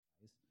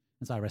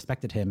And so I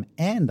respected him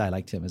and I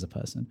liked him as a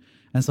person.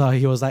 And so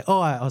he was like,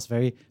 oh, I was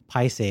very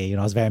paiseh,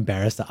 I was very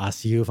embarrassed to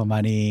ask you for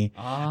money.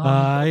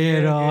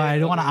 I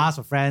don't want to ask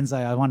for friends.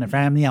 I want a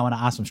family. I want to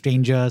ask from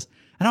strangers.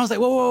 And I was like,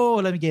 whoa,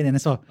 let me get in.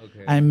 And so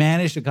I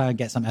managed to kind of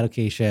get some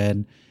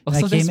allocation.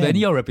 So that's when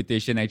your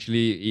reputation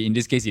actually, in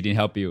this case, it didn't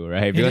help you,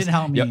 right? Because it didn't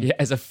help me.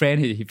 As a friend,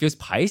 he feels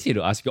paiseh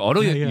to ask you,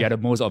 although you're the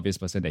most obvious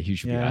person that he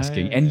should be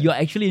asking. And you're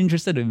actually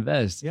interested to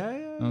invest.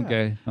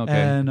 Okay.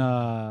 And,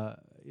 I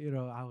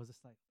was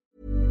just like,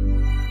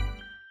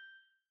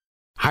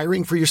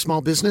 Hiring for your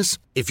small business?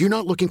 If you're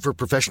not looking for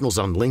professionals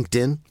on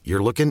LinkedIn,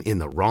 you're looking in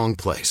the wrong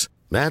place.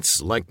 That's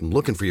like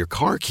looking for your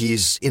car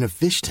keys in a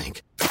fish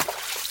tank.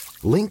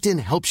 LinkedIn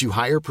helps you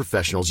hire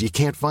professionals you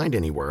can't find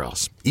anywhere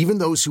else, even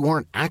those who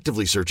aren't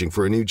actively searching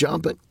for a new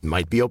job but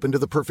might be open to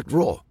the perfect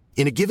role.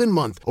 In a given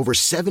month, over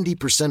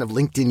 70% of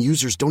LinkedIn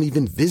users don't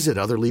even visit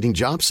other leading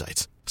job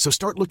sites. So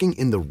start looking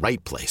in the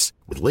right place.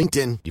 With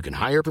LinkedIn, you can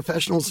hire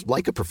professionals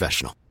like a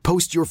professional.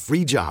 Post your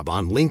free job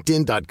on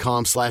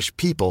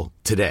linkedin.com/people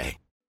today.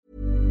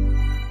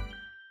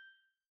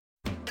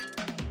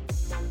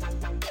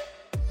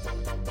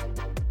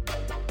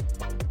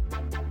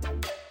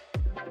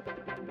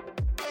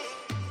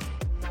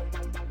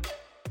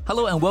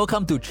 Hello and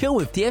welcome to Chill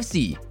with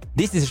TFC.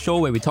 This is a show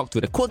where we talk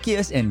to the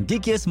quirkiest and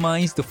geekiest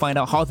minds to find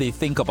out how they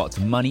think about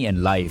money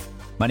and life.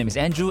 My name is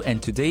Andrew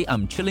and today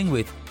I'm chilling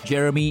with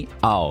Jeremy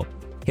Au.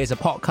 He has a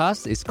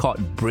podcast, it's called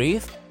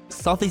Brave,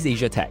 Southeast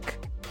Asia Tech.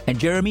 And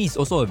Jeremy is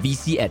also a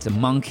VC at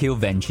Monk Hill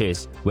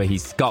Ventures, where he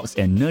scouts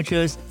and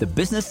nurtures the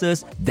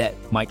businesses that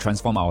might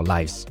transform our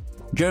lives.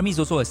 Jeremy is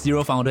also a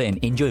serial founder and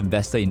angel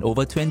investor in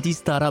over 20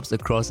 startups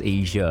across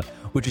Asia,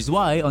 which is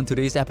why on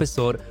today's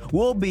episode,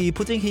 we'll be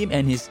putting him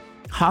and his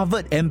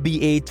Harvard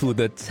MBA to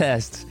the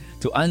test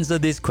to answer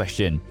this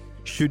question.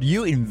 Should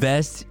you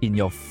invest in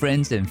your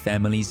friends and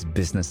family's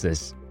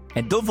businesses?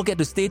 And don't forget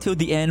to stay till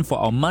the end for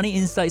our Money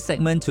Insight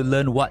segment to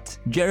learn what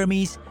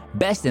Jeremy's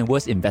best and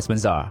worst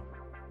investments are.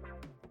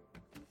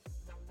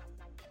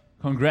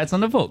 Congrats on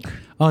the book.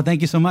 Oh,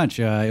 thank you so much.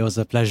 It was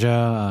a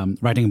pleasure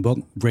writing a book,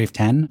 Brave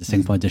 10, the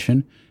Singapore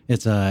edition.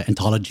 It's an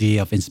anthology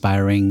of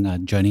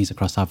inspiring journeys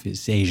across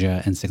Southeast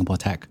Asia and Singapore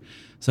tech.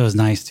 So it's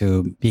nice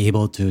to be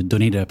able to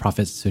donate the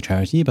profits to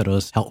charity, but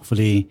also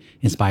helpfully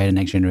inspire the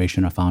next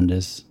generation of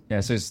founders.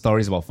 Yeah, so it's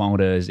stories about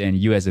founders, and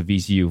you as a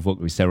VC, you've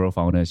worked with several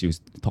founders, you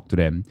talk to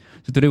them.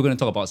 So today we're going to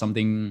talk about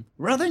something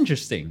rather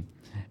interesting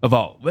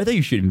about whether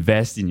you should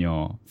invest in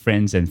your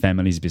friends and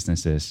family's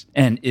businesses.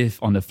 And if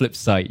on the flip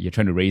side, you're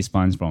trying to raise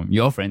funds from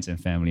your friends and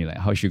family, like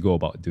how should you go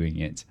about doing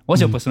it?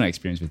 What's your personal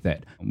experience with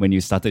that? When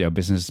you started your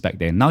business back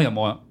then, now you're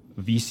more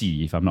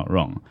VC, if I'm not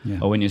wrong. Yeah.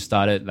 Or when you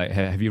started, like,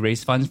 have you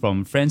raised funds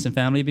from friends and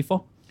family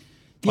before?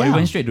 Or you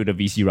went straight to the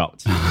VC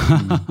route?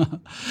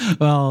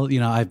 Well,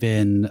 I've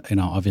been,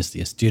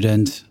 obviously a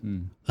student,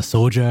 a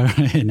soldier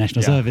in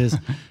national service.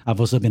 I've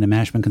also been a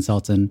management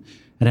consultant.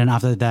 And then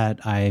after that,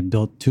 I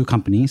built two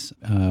companies,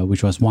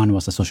 which one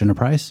was a social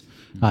enterprise.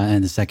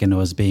 And the second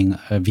was being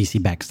a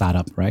VC-backed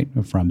startup, right?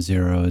 From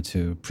zero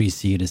to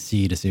pre-seed to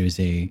seed to Series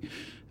A.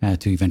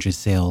 To eventually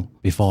sale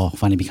before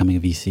finally becoming a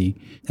VC.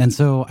 And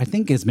so I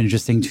think it's been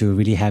interesting to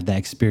really have that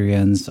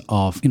experience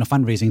of,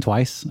 fundraising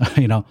twice,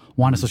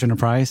 one a social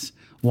enterprise,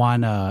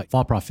 one a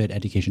for-profit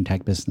education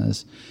tech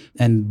business.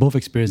 And both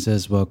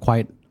experiences were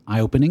quite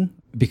eye-opening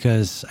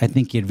because I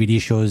think it really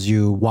shows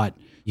you what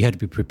you had to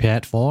be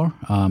prepared for.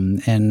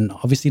 And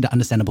obviously the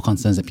understandable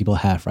concerns that people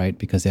have, right?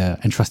 Because they're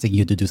entrusting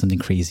you to do something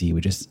crazy,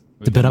 which is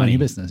to build up a new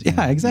business.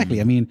 Yeah, exactly.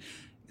 I mean,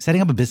 setting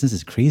up a business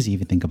is crazy if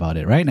you think about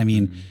it, right? I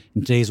mean,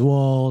 in today's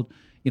world,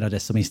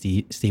 there's so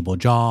many stable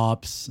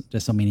jobs,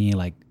 there's so many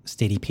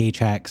steady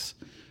paychecks.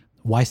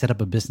 Why set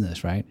up a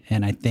business, right?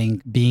 And I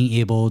think being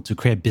able to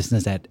create a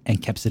business that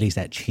encapsulates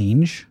that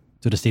change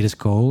to the status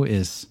quo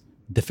is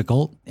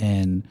difficult.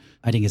 And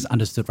I think it's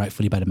understood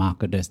rightfully by the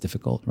market that it's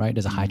difficult, right?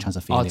 There's a high chance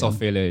of failure. Odds of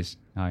failure is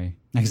high.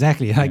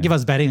 Exactly. Yeah. Give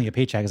us betting on your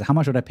paycheck. How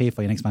much would I pay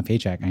for your next month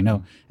paycheck? I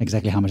know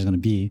exactly how much it's going to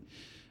be.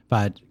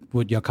 But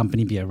would your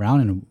company be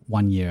around in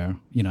 1 year?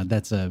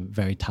 That's a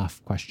very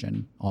tough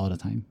question all the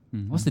time.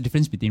 What's the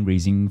difference between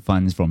raising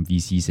funds from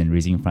VCs and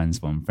raising funds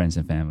from friends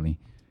and family?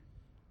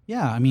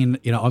 Yeah, I mean,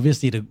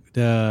 obviously the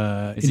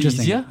Is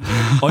interesting. it easier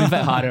or in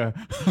fact harder?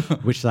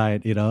 Which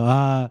side,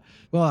 well,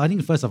 I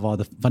think first of all,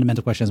 the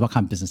fundamental question is what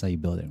kind of business are you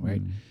building,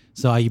 right?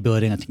 So are you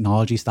building a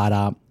technology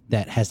startup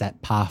that has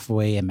that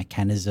pathway and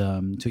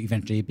mechanism to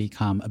eventually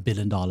become a $1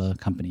 billion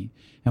company?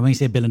 And when you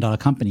say $1 billion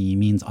company, it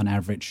means on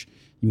average,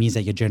 it means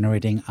that you're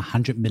generating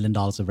 $100 million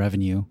of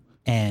revenue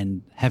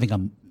and having a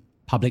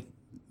public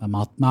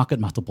market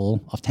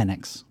multiple of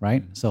 10x,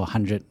 right? So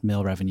 100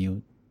 mil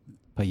revenue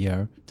per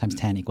year times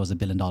 10 equals $1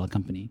 billion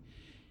company.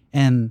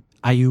 And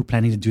are you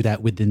planning to do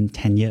that within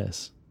 10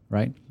 years,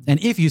 right? And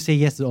if you say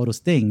yes to all those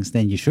things,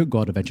 then you should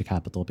go to venture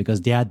capital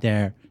because they are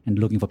there and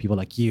looking for people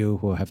like you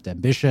who have the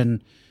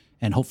ambition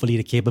and hopefully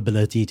the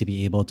capability to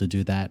be able to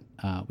do that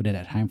within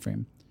that time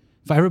frame.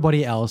 For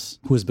everybody else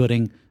who is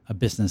building a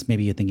business,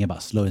 maybe you're thinking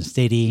about slow and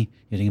steady,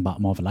 you're thinking about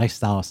more of a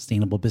lifestyle,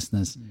 sustainable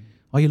business.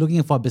 or you're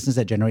looking for a business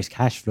that generates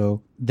cash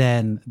flow,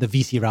 then the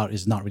VC route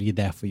is not really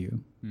there for you.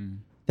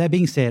 That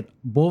being said,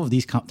 both of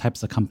these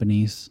types of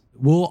companies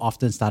will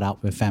often start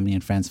out with family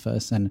and friends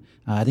first. And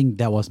I think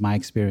that was my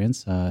experience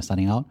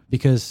starting out,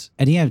 because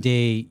at the end of the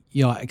day,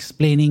 you're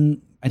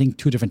explaining, I think,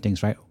 two different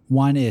things, right?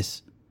 One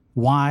is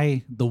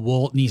why the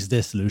world needs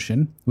this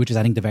solution, which is,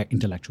 I think, the very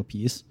intellectual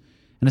piece.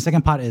 And the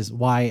second part is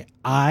why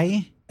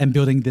I am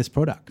building this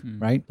product,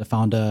 right? The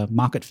founder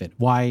market fit.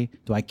 Why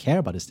do I care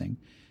about this thing?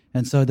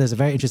 And so there's a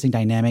very interesting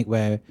dynamic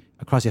where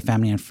across your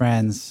family and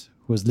friends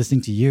who's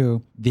listening to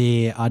you,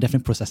 they are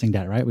definitely processing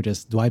that, right? Which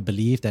is, do I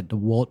believe that the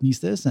world needs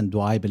this? And do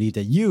I believe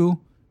that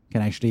you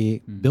can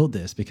actually build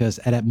this? Because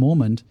at that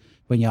moment,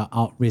 when you're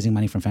out raising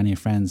money from family and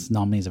friends,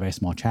 normally it's a very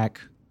small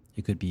check.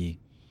 It could be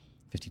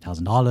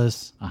 $50,000,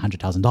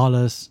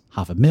 $100,000,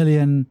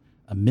 $500,000,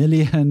 $1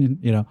 million,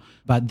 you know.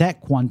 But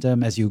that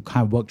quantum, as you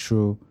kind of work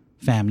through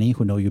family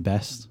who know you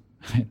best,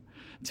 right,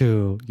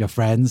 to your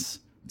friends,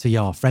 to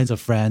your friends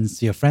of friends,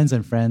 to your friends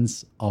and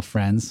friends of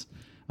friends,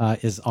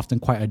 is often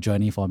quite a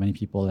journey for many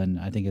people. And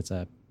I think it's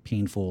a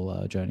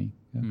painful journey.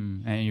 Yeah.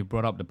 And you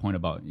brought up the point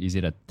about, is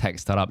it a tech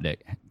startup that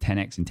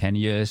 10x in 10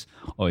 years,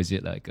 or is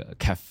it like a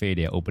cafe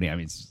they're opening? I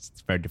mean, it's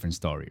a very different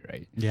story,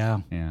 right?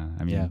 Yeah. Yeah.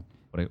 I mean,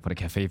 for the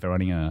cafe, if you're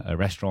running a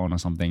restaurant or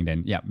something,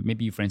 then yeah,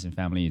 maybe friends and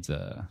family, it's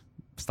a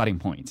starting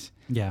point.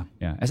 Yeah.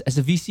 Yeah. As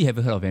a VC, have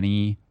you heard of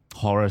any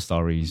horror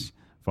stories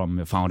from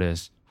the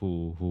founders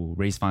who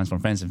raised funds from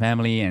friends and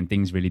family and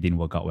things really didn't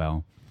work out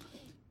well?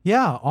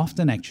 Yeah,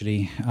 often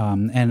actually.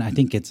 And I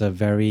think it's a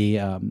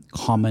very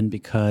common,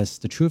 because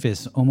the truth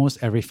is almost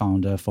every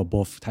founder for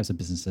both types of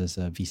businesses,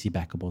 VC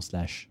backable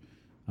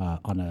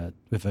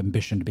 / with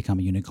ambition to become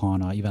a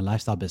unicorn or even a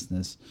lifestyle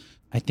business,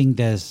 I think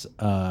there's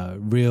a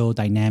real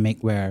dynamic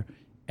where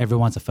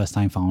everyone's a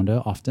first-time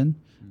founder often.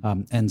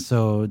 And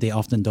so they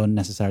often don't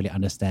necessarily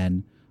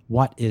understand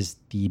what is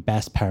the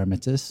best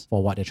parameters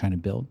for what they're trying to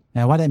build.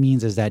 And what that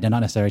means is that they're not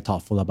necessarily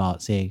thoughtful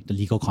about, say, the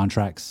legal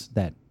contracts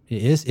that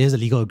it is a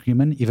legal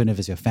agreement, even if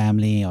it's your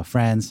family or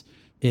friends.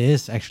 It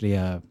is actually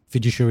a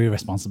fiduciary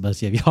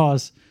responsibility of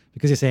yours,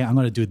 because you're saying, I'm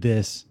going to do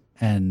this,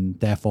 and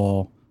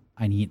therefore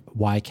I need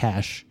Y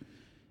cash.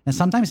 And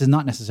sometimes it's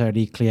not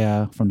necessarily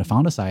clear from the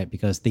founder side,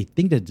 because they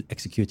think they're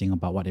executing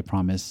about what they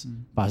promise,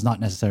 but it's not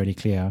necessarily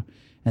clear.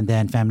 And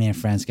then family and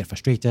friends get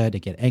frustrated, they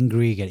get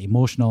angry, get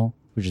emotional,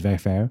 which is very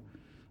fair.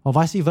 Or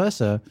vice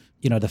versa,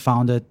 you know, the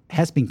founder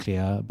has been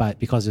clear, but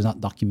because it's not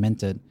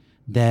documented,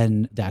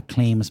 then there are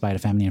claims by the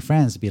family and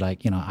friends to be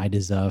like, you know, I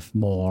deserve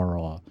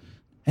more,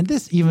 and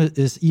this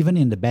even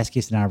in the best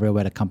case scenario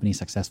where the company is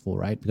successful,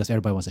 right? Because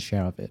everybody wants a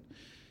share of it.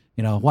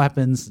 You know, what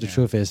happens, the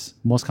truth is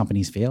most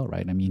companies fail,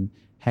 right? I mean,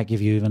 heck,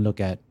 if you even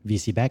look at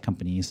VC-backed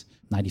companies,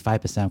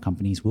 95% of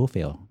companies will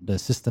fail. The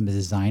system is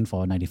designed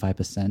for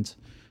 95%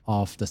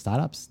 of the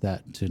startups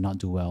to not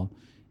do well.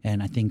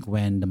 And I think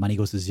when the money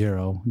goes to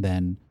zero,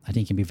 then I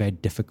think it can be a very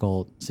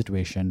difficult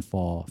situation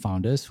for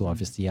founders who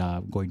obviously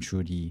are going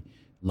through the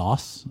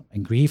loss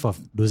and grief of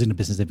losing the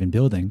business they've been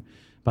building.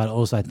 But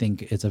also I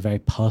think it's a very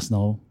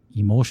personal,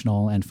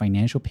 emotional, and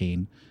financial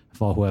pain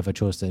for whoever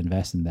chose to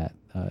invest in that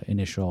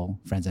initial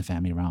friends and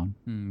family round.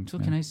 So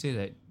can I say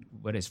that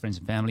whether it's friends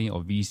and family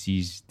or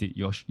VCs,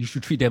 you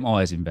should treat them all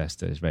as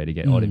investors, right? They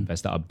get all the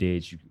investor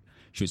updates. You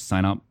should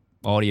sign up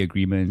all the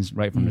agreements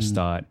right from the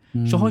start.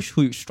 So how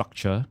should you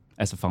structure,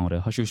 as a founder,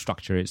 how should you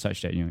structure it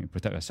such that you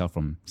protect yourself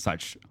from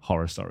such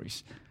horror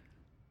stories?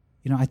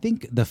 You know, I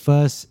think the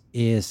first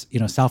is, you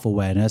know,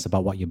 self-awareness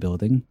about what you're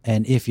building.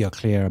 And if you're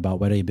clear about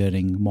whether you're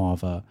building more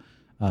of a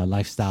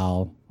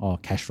lifestyle or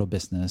cash flow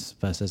business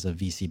versus a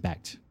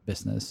VC-backed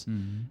business.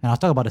 And I'll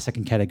talk about the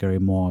second category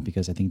more,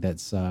 because I think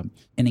that's an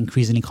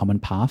increasingly common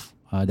path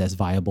that's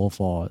viable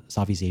for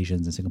Southeast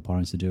Asians and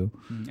Singaporeans to do.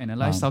 And a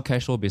lifestyle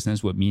cash flow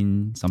business would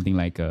mean something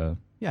like a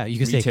you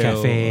could say a retail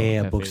cafe,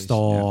 a cafes,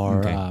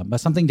 bookstore, yeah. Okay.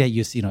 but something that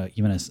you see, you know,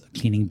 even as a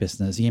cleaning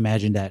business, you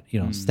imagine that, you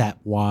know,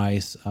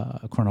 step-wise,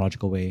 a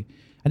chronological way.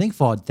 I think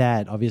for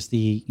that,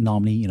 obviously,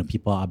 normally, you know,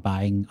 people are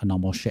buying a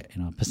normal share,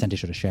 you know,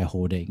 percentage of the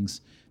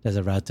shareholdings. There's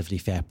a relatively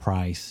fair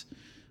price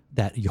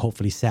that you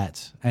hopefully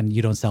set, and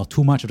you don't sell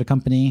too much of the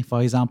company,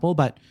 for example.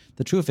 But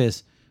the truth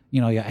is, you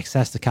know, your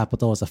access to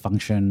capital is a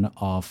function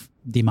of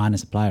demand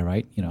and supply,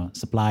 right? You know,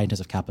 supply in terms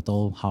of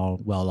capital, how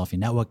well off your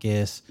network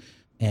is,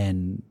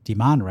 and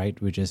demand,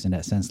 right? Which is in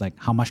that sense, like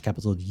how much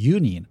capital do you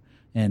need,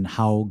 and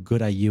how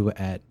good are you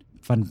at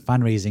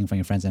fundraising from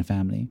your friends and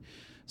family?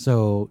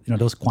 So, you know,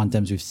 those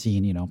quantums we've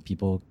seen, you know,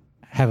 people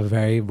have a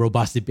very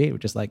robust debate,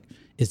 which is like,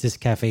 is this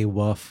cafe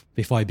worth,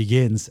 before it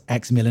begins,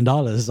 X million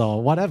dollars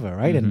or whatever,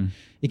 right? And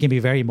it can be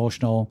very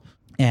emotional.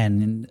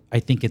 And I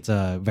think it's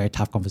a very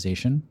tough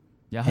conversation.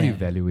 Yeah, how do you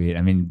evaluate?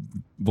 I mean,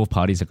 both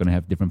parties are going to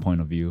have different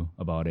point of view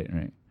about it,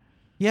 right?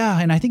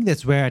 Yeah, and I think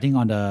that's where I think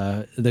on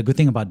the good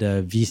thing about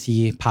the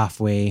VC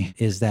pathway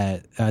is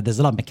that there's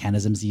a lot of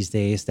mechanisms these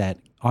days that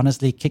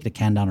honestly kick the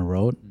can down the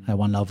road at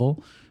one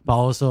level, but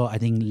also I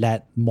think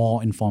let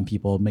more informed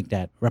people make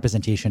that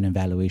representation and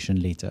valuation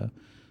later.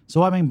 So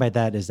what I mean by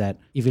that is that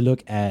if you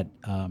look at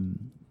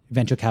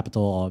venture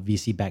capital or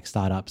VC-backed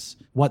startups,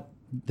 what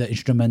the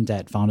instrument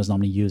that founders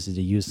normally use is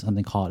they use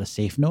something called a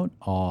safe note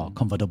or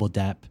convertible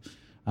debt.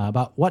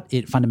 But what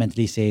it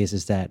fundamentally says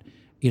is that,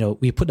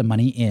 we put the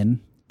money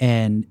in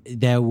and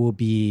there will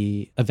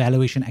be a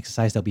valuation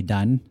exercise that will be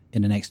done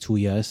in the next 2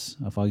 years,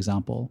 for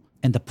example.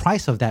 And the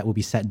price of that will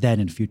be set then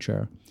in the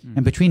future.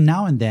 And between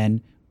now and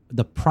then,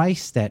 the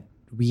price that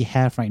we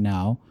have right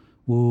now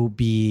will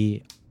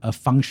be a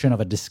function of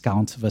a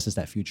discount versus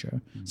that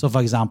future. So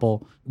for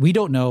example, we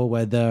don't know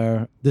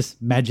whether this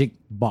magic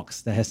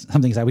box that has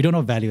something inside, we don't know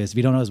what value is.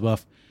 We don't know it's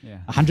worth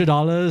 $100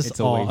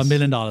 or $1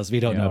 million. We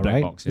don't know,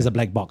 right? Box, It's a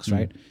black box,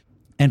 right?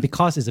 And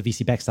because it's a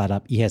VC-backed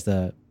startup, it has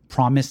the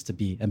promise to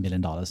be $1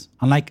 million.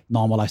 Unlike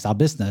normal lifestyle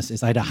business,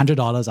 it's either $100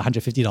 or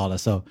 $150.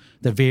 So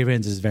the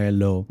variance is very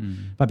low.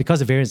 But because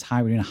the variance is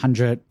high between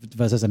 100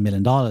 versus $1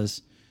 million,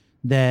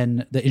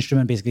 then the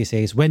instrument basically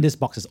says, when this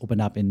box is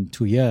opened up in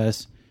 2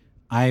 years,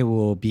 I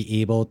will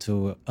be able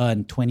to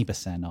earn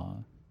 20%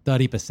 or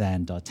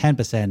 30% or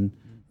 10%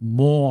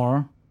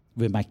 more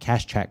with my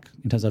cash check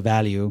in terms of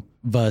value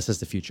versus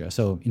the future.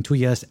 So in 2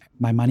 years,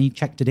 my money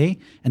check today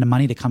and the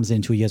money that comes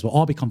in 2 years will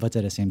all be converted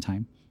at the same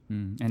time.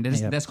 And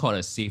that's called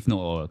a safe note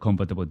or a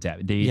convertible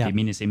debt. They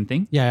mean the same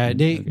thing? Yeah,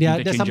 they are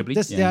Interchangeably?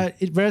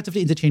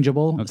 relatively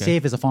interchangeable. Okay.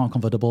 Safe is a form of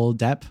convertible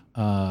debt,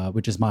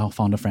 which is more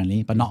founder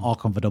friendly, but not all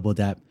convertible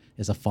debt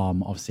is a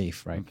form of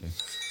safe, right? Okay.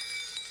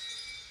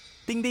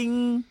 Ding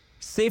ding!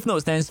 Safe Note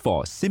stands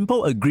for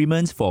Simple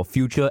Agreements for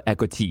Future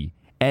Equity,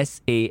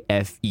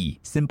 SAFE,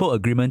 Simple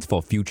Agreements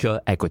for Future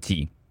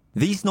Equity.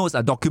 These notes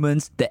are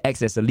documents that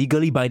act as a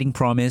legally binding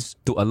promise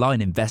to allow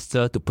an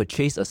investor to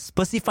purchase a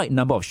specified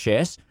number of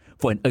shares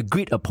for an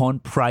agreed upon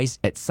price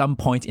at some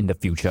point in the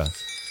future.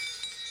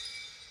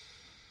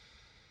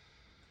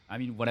 I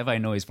mean, whatever I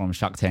know is from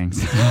Shark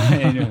Tanks.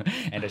 And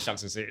the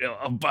sharks will say,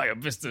 I'll buy a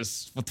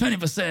business for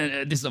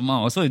 20% at this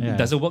amount. So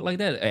does it work like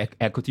that?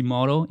 Equity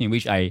model in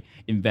which I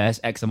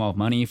invest X amount of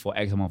money for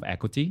X amount of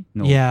equity?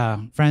 No. Yeah,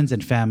 friends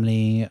and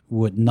family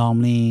would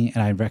normally,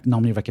 and I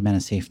normally recommend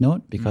a safe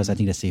note because I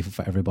think that's safer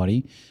for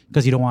everybody.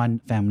 Because you don't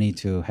want family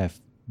to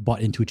have bought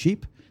in too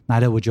cheap.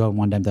 Neither would you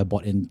want them to have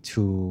bought in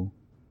too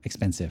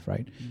expensive,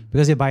 right?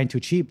 Because you're buying too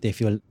cheap, they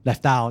feel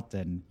left out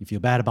and you feel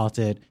bad about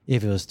it.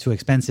 If it was too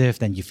expensive,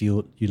 then you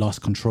feel you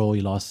lost control,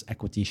 you lost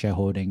equity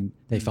shareholding,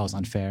 they felt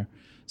unfair.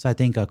 So I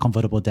think a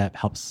convertible debt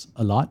helps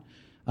a lot.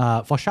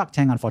 For Shark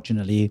Tank,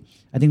 unfortunately,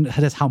 I think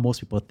that's how most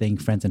people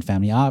think friends and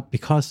family are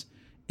because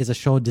it's a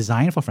show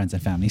designed for friends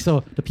and family.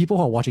 So the people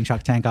who are watching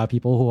Shark Tank are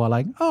people who are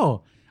like,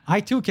 oh,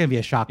 I too can be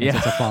a shark.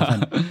 And so forth.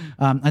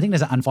 And, I think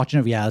there's an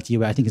unfortunate reality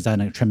where I think it's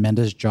done a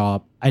tremendous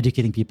job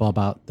educating people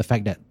about the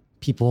fact that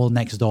people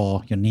next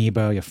door, your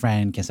neighbor, your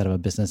friend can set up a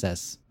business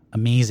that's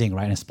amazing,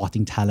 right? And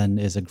spotting talent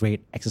is a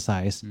great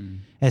exercise.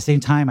 At the same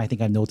time, I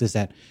think I've noticed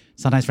that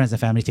sometimes friends and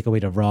family take away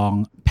the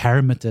wrong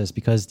parameters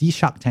because these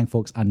Shark Tank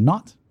folks are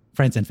not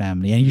friends and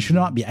family, and you should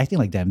not be acting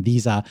like them.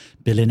 These are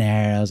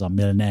billionaires or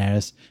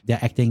millionaires. They're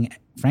acting,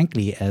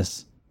 frankly,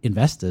 as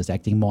investors. They're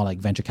acting more like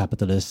venture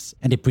capitalists,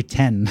 and they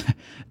pretend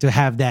to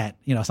have that.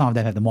 Some of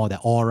them have more of that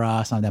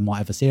aura, some of them more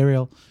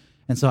adversarial.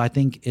 And so I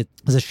think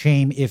it's a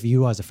shame if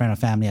you as a friend or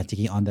family are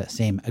taking on that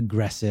same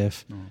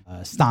aggressive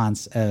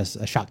stance as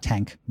a Shark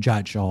Tank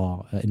judge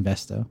or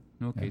investor.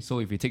 Okay, so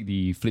if you take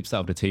the flip side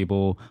of the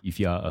table, if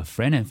you're a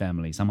friend and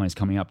family, someone is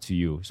coming up to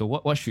you. So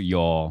what should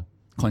your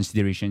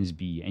considerations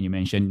be? And you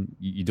mentioned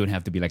you don't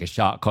have to be like a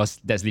shark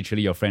because that's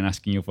literally your friend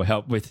asking you for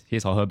help with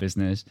his or her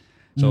business.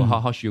 So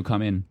how should you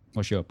come in?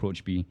 What should your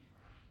approach be?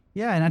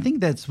 Yeah, and I think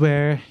that's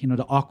where,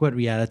 the awkward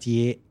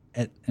reality,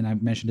 and I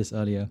mentioned this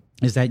earlier,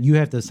 is that you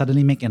have to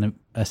suddenly make an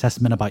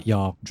assessment about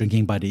your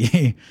drinking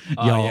buddy,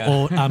 your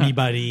old army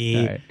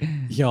buddy, right.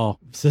 Your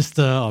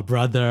sister or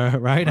brother,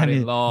 right?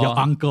 Your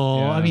uncle.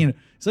 Yeah.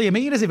 So you're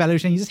making this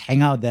evaluation, you just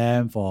hang out with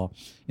them for,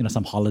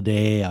 some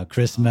holiday or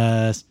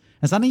Christmas.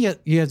 And suddenly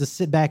you have to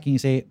sit back and you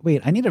say,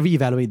 wait, I need to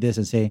reevaluate this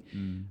and say,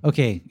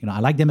 okay, I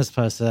like them as a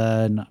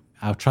person.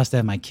 I'll trust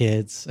them, my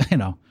kids,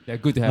 They're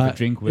good to have a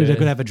drink with. They're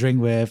good to have a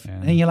drink with.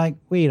 Yeah. And you're like,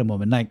 wait a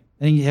moment.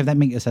 And you have that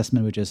make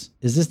assessment, which is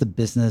this the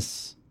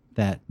business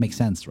that makes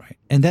sense, right?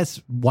 And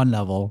that's one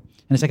level.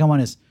 And the second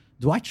one is,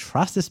 do I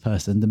trust this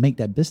person to make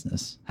that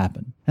business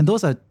happen? And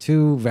those are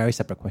two very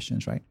separate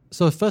questions, right?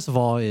 So first of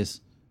all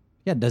is,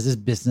 does this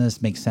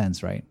business make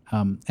sense, right?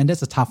 And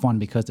that's a tough one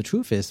because the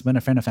truth is when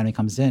a friend or family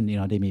comes in,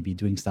 they may be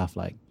doing stuff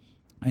like,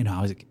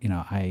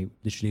 I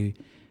literally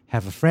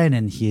have a friend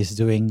and he is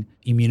doing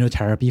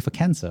immunotherapy for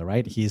cancer,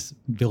 right? He's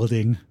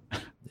building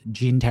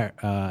gene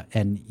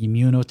and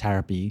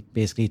immunotherapy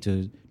basically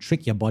to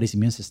trick your body's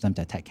immune system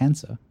to attack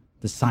cancer.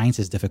 The science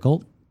is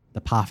difficult.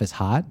 The path is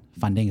hard.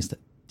 Funding is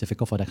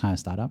difficult for that kind of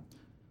startup.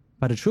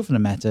 But the truth of the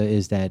matter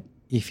is that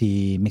if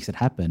he makes it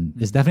happen,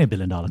 it's definitely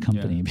 $1 billion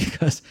company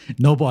because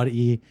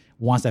nobody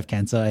wants to have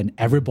cancer and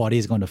everybody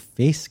is going to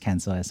face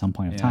cancer at some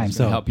point of time. It's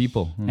going to help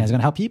people. And it's going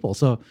to help people.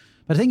 So,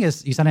 but the thing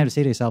is, you suddenly have to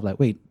say to yourself, like,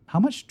 wait, how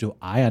much do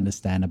I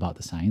understand about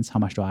the science? How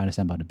much do I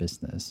understand about the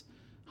business?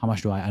 How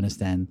much do I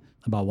understand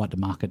about what the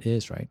market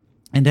is, right?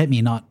 And that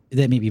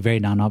may be very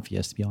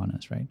non-obvious, to be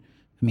honest, right?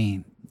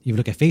 you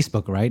look at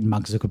Facebook, right?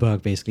 Mark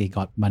Zuckerberg basically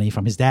got money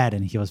from his dad,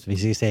 and he was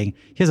basically saying,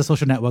 here's a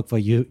social network for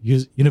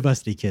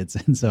university kids.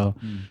 And so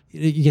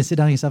you can sit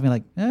down yourself and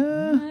like,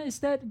 Is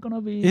that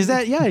gonna be? is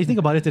that, yeah, you think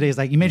about it today. It's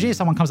like, imagine if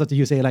someone comes up to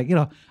you, say like,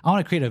 I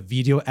want to create a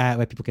video ad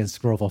where people can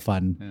scroll for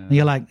fun. And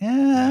you're like,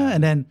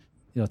 and then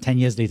 10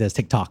 years later, it's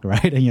TikTok,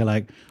 right? And you're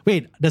like,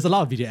 wait, there's a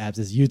lot of video apps.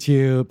 There's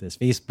YouTube, there's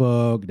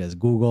Facebook, there's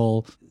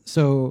Google.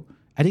 So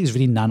I think it's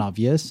really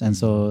non-obvious. And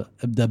so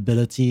the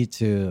ability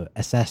to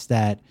assess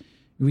that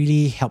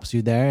really helps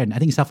you there. And I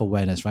think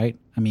self-awareness, right?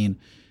 I mean,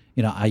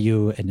 are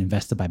you an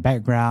investor by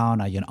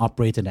background? Are you an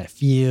operator in that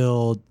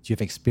field? Do you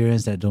have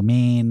experience in that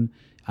domain?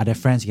 Are there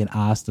friends you can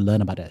ask to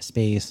learn about that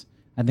space?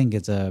 I think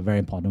it's a very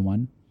important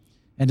one.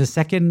 And the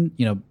second,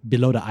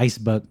 below the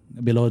iceberg,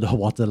 below the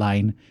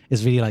waterline,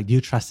 is really like, do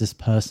you trust this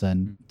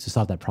person to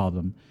solve that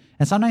problem?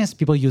 And sometimes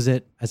people use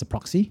it as a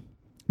proxy.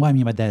 What I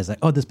mean by that is like,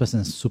 oh, this person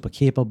is super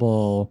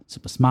capable,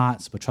 super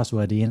smart, super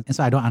trustworthy. And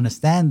so I don't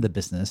understand the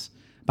business,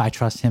 but I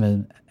trust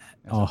him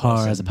or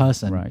her as a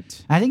person.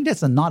 Right. I think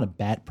that's not a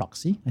bad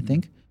proxy, I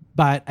think.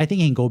 But I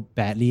think it can go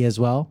badly as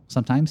well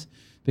sometimes,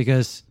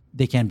 because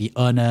they can be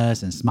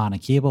earnest and smart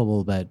and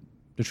capable, but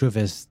the truth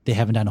is they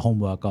haven't done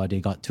homework, or they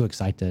got too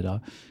excited,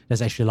 or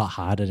that's actually a lot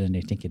harder than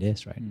they think it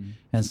is, right?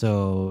 And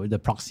so the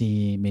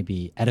proxy may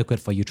be adequate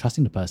for you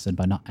trusting the person,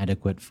 but not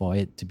adequate for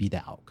it to be the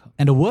outcome.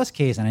 And the worst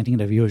case, and I think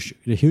the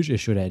huge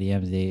issue at the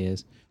end of the day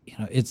is,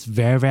 it's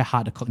very, very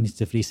hard to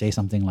cognitively say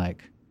something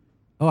like,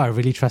 oh, I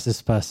really trust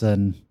this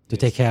person to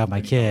take care of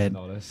my kid,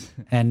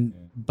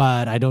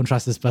 but I don't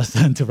trust this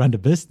person to run the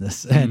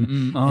business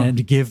and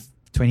to give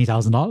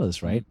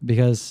 $20,000, right?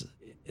 Because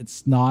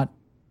it's not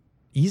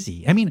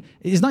easy. I mean,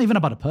 it's not even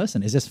about a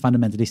person. It's just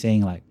fundamentally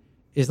saying like,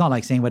 it's not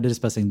like saying whether this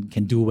person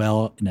can do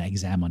well in an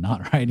exam or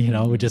not, right?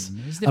 Which is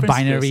a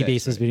binary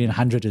basis between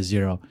 100 to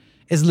 0.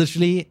 It's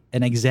literally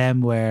an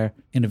exam where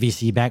in the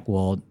VC back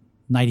world,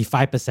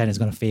 95% is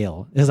going to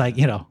fail. It's like,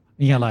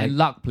 like, and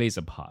luck plays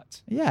a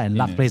part. Yeah, and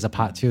luck plays a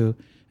part too.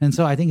 And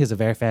so I think it's a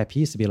very fair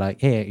piece to be like,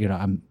 hey,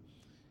 I'm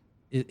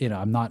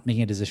not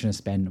making a decision to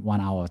spend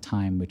 1 hour of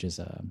time, which is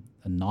a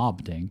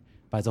knob thing,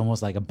 but it's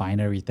almost like a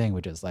binary thing,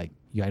 which is like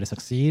you either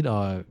succeed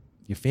or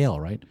you fail,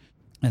 right?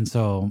 And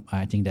so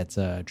I think that's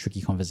a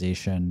tricky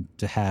conversation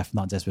to have,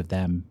 not just with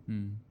them,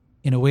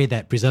 in a way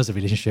that preserves the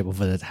relationship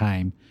over the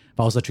time,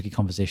 but also a tricky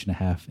conversation to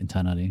have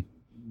internally.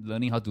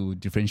 Learning how to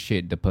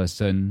differentiate the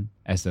person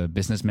as a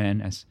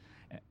businessman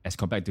as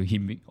compared to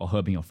him or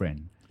her being your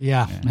friend.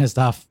 Yeah, it's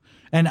tough.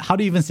 And how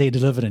do you even say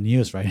deliver the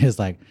news, right? It's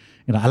like,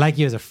 I like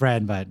you as a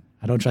friend, but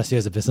I don't trust you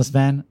as a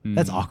businessman.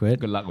 That's awkward.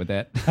 Good luck with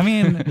that. I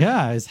mean,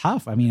 yeah, it's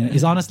tough. I mean,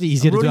 it's honestly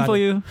easier to do. Rooting for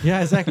you.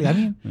 Yeah, exactly. I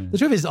mean, the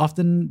truth is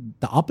often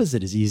the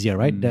opposite is easier,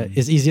 right?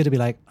 It's easier to be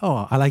like,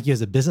 oh, I like you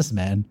as a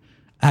businessman.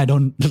 I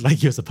don't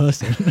like you as a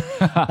person.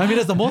 I mean,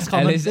 that's the most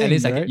common thing. At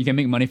least right? you can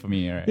make money from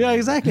me, right? Yeah,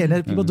 exactly. And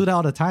then people do that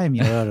all the time.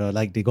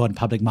 Like they go in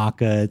public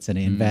markets and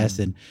they invest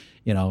in,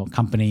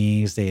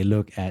 companies. They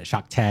look at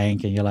Shark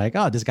Tank and you're like,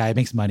 oh, this guy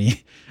makes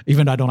money,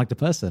 even though I don't like the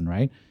person,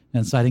 right?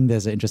 And so I think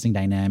there's an interesting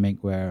dynamic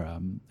where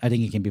I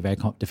think it can be a very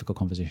difficult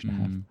conversation to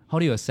have. How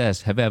do you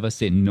assess? Have you ever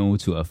said no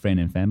to a friend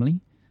and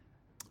family?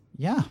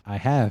 Yeah, I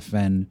have.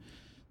 And,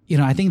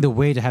 I think the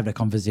way to have that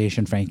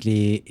conversation,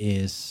 frankly,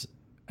 is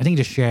I think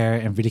to share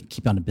and really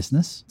keep on the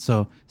business.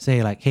 So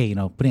say like, hey,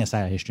 putting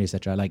aside our history,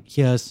 etc. Like,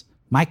 here's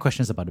my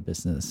questions about the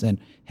business, and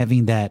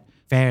having that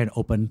fair and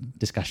open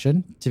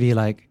discussion to be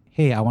like,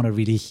 hey, I want to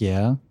really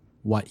hear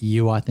what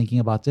you are thinking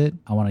about it.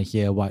 I want to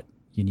hear what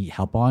you need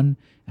help on.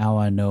 I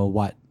want to know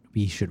what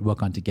we should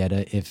work on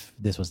together if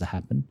this was to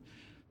happen.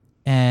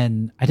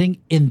 And I think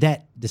in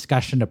that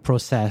discussion, the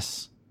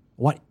process,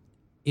 what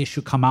it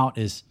should come out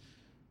is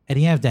at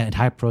the end of that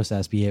entire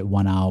process, be it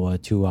 1 hour,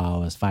 2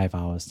 hours, 5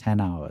 hours,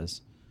 10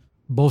 hours,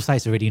 both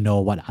sides already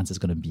know what the answer is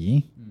going to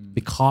be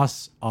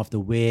because of the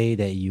way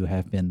that you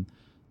have been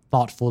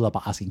thoughtful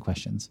about asking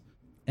questions.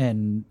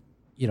 And,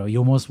 you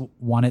almost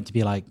want it to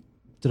be like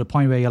to the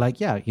point where you're like,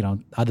 yeah, the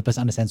other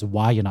person understands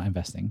why you're not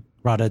investing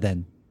rather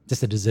than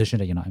just a decision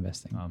that you're not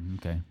investing.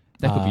 Okay.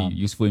 That could be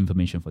useful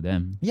information for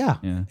them. Yeah,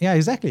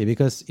 exactly.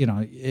 Because,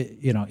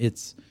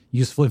 it's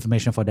useful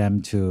information for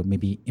them to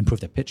maybe improve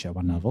their pitch at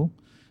one level,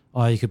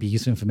 or it could be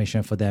useful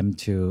information for them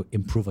to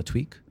improve or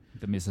tweak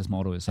the business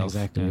model itself.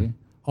 Exactly. Yeah.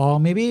 Or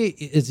maybe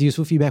it's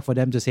useful feedback for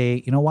them to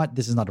say, you know what,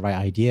 this is not the right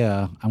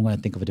idea. I'm going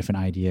to think of a different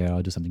idea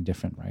or do something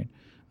different, right?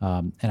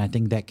 And I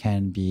think that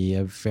can be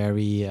a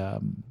very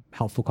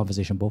helpful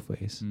conversation both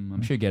ways.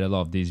 I'm sure you get a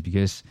lot of these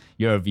because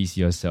you're a VC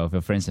yourself,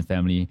 your friends and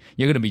family.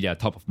 You're going to be their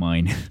top of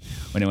mind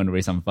when they want to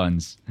raise some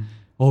funds.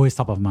 Always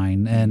top of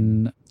mind.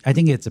 And I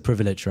think it's a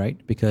privilege, right?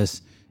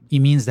 Because it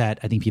means that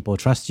I think people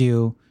trust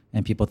you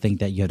and people think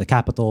that you have the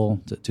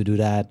capital to do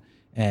that.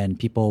 And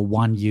people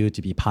want you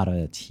to be part of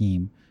the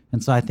team.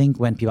 And so I think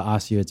when people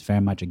ask you, it's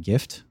very much a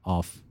gift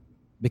of,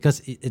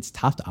 because it's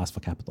tough to ask for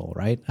capital,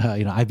 right?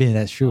 I've been in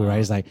that shoe, right?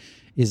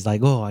 It's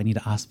like, oh, I need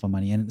to ask for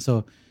money. And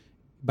so,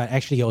 but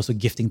actually you're also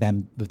gifting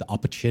them with the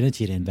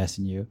opportunity to invest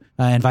in you.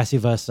 And vice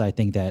versa, I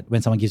think that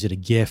when someone gives you the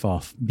gift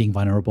of being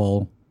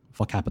vulnerable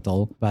for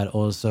capital, but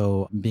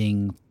also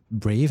being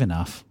brave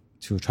enough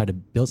to try to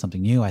build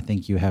something new. I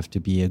think you have to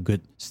be a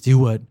good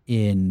steward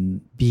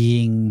in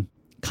being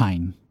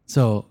kind.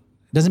 So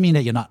it doesn't mean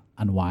that you're not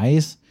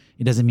unwise.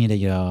 It doesn't mean that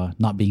you're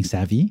not being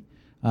savvy.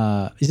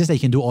 It's just that you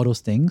can do all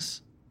those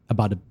things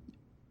about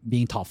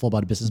being thoughtful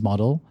about the business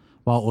model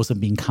while also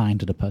being kind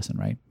to the person,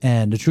 right?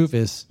 And the truth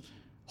is,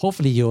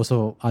 hopefully you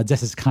also are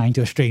just as kind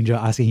to a stranger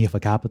asking you for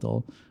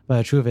capital. But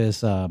the truth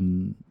is,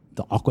 the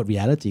awkward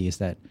reality is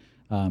that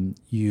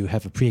you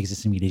have a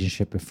pre-existing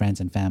relationship with friends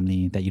and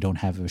family that you don't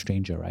have with a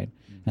stranger, right?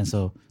 Mm-hmm. And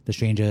so the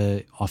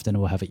stranger often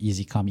will have an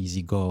easy come,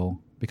 easy go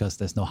because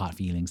there's no hard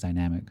feelings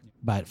dynamic.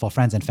 But for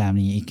friends and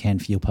family, it can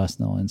feel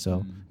personal. And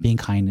so being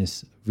kind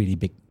is really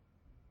big.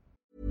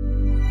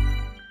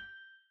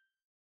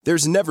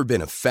 There's never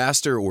been a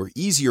faster or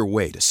easier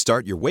way to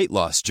start your weight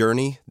loss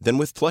journey than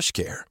with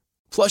PlushCare.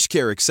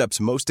 PlushCare accepts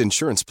most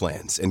insurance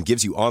plans and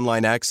gives you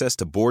online access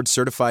to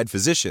board-certified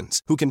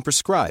physicians who can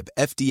prescribe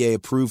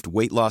FDA-approved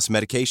weight loss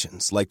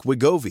medications like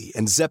Wegovy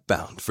and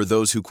Zepbound for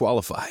those who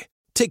qualify.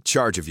 Take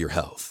charge of your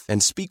health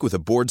and speak with a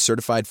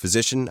board-certified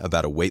physician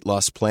about a weight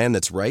loss plan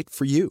that's right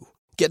for you.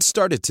 Get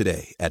started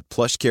today at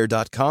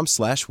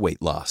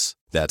plushcare.com/weight loss.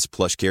 That's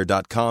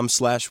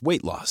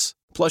plushcare.com/weight loss.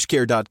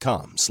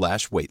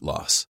 plushcare.com/weight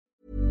loss.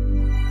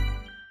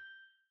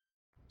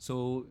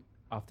 So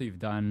after you've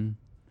done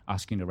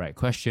asking the right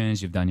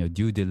questions, you've done your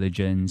due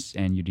diligence,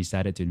 and you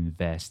decided to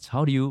invest,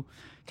 can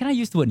I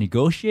use the word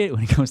negotiate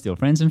when it comes to your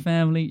friends and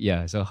family?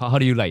 Yeah, so how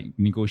do you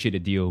negotiate a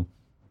deal?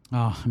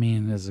 Oh, I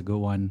mean, that's a good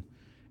one.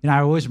 I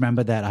always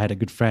remember that I had a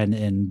good friend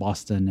in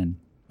Boston,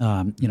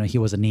 and he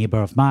was a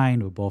neighbor of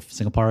mine. We're both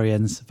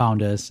Singaporeans,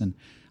 founders, and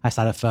I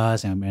started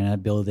first, and we're in a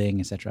building,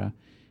 etc.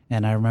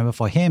 And I remember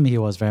for him, he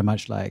was very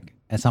much like,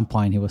 at some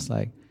point, he was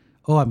like,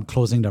 oh, I'm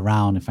closing the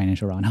round, the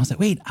financial round. I was like,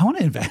 wait, I want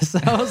to invest.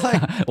 I was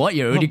like, what?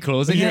 You're already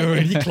closing? You're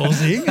already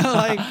closing?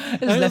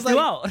 Left you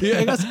out.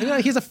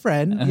 He's a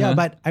friend,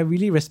 but I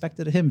really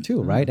respected him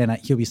too, right? And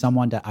he'll be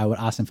someone that I would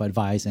ask him for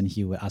advice, and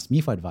he would ask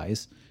me for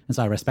advice. And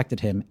so I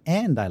respected him,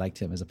 and I liked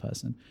him as a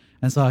person.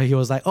 And so he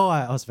was like, oh,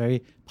 I was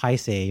very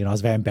paiseh, I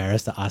was very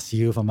embarrassed to ask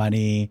you for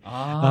money.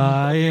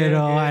 I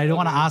don't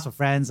want to ask for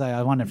friends.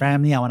 I want a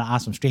family. I want to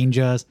ask from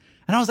strangers.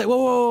 And I was like,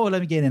 whoa, let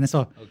me get in. And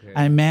so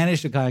I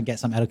managed to kind of get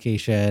some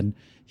allocation.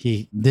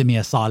 He did me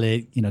a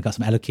solid, got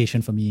some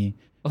allocation for me.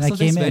 So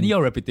that's when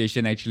your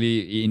reputation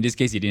actually, in this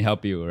case, it didn't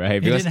help you,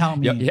 right? Because it didn't help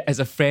me. As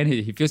a friend,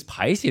 he feels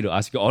paiseh to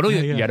ask you, although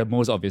you're the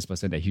most obvious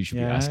person that he should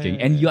be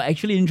asking. And you're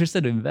actually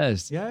interested to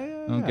invest.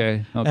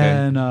 Okay.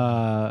 And,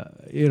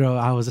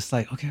 I was just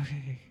like, okay.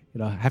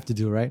 I have to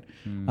do, right?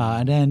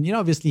 And then,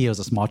 obviously it was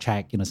a small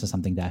check, so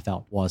something that I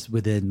felt was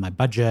within my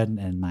budget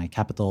and my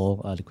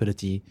capital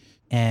liquidity.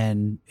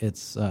 And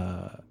it's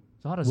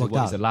so how does it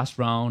work? It's the last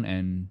round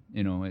and,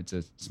 it's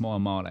a small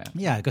amount.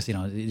 Yeah, because,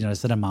 a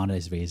certain amount that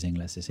is raising,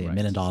 let's just say $1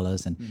 million.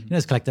 And,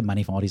 it's collected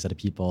money from all these other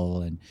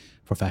people and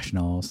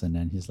professionals. And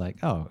then he's like,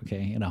 oh,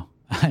 okay,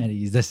 and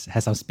he just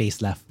has some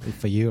space left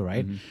for you,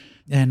 right?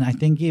 And I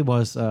think it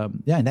was,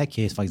 in that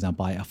case, for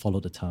example, I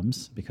followed the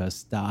terms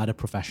because the other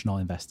professional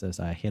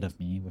investors are ahead of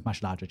me with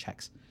much larger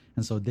checks.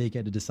 And so they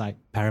get to decide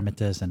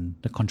parameters and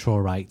the control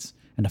rights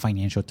and the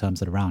financial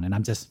terms around. And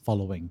I'm just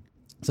following.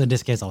 So in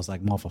this case, I was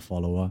like more of a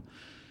follower.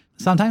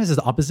 Sometimes it's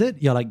the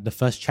opposite. You're like the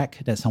first check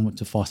that's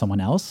for someone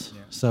else.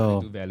 Yeah,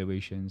 so do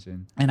valuations.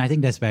 And I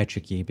think that's very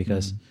tricky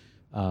because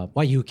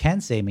what you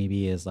can say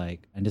maybe is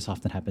like, and this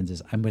often happens,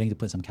 is I'm willing to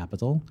put some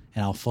capital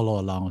and I'll follow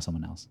along with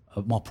someone else,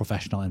 a more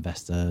professional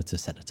investor to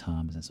set the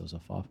terms and so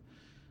forth.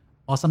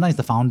 Or sometimes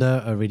the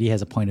founder already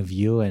has a point of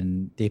view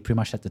and they pretty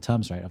much set the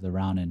terms, right, of the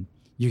round, and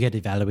you get to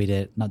evaluate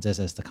it not just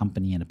as the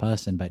company and the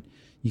person, but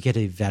you get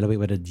to evaluate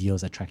whether the deal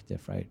is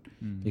attractive, right?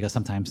 Because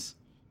sometimes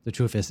the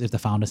truth is, if the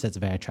founder sets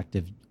very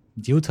attractive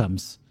deal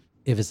terms,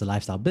 if it's a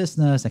lifestyle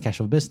business, a cash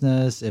flow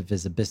business, if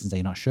it's a business that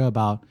you're not sure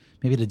about,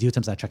 maybe the deal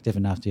terms are attractive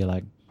enough to you're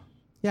like,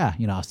 yeah,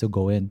 I'll still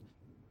go in.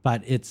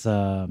 But it's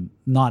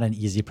not an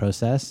easy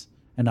process.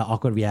 And the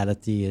awkward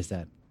reality is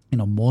that,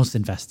 most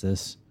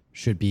investors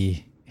should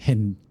be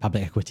in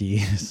public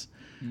equities.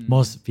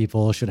 Most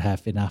people should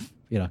have enough,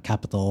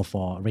 capital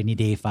for rainy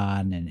day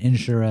fund and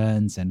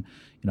insurance and,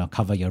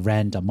 cover your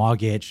rent or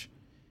mortgage.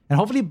 And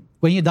hopefully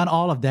when you've done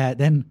all of that,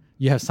 then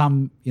you have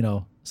some,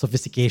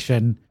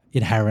 sophistication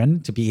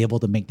inherent to be able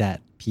to make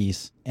that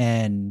piece.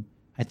 And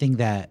I think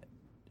that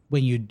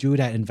when you do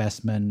that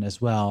investment as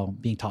well,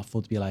 being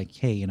thoughtful to be like,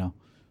 hey,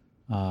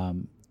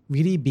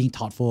 really being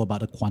thoughtful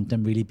about the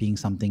quantum, really being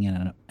something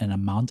in an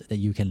amount that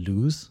you can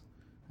lose.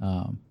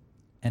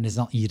 And it's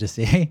not easy to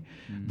say,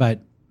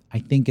 but I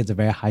think it's a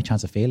very high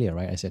chance of failure,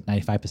 right? I said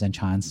 95%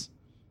 chance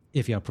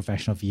if you're a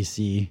professional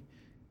VC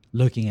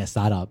looking at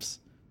startups.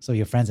 So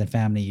your friends and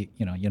family,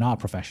 you're not a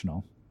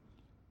professional.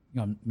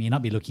 You may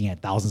not be looking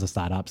at thousands of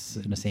startups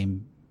in the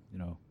same,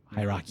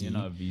 hierarchy. You're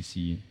not a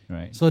VC,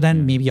 right? So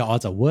then maybe your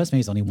odds are worse.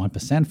 Maybe it's only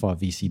 1% for a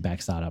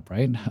VC-backed startup,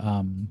 right?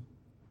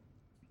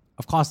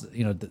 Of course,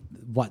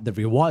 what the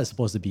reward is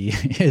supposed to be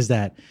is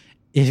that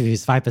if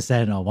it's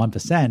 5% or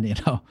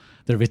 1%,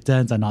 the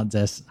returns are not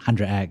just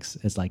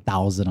 100x, it's like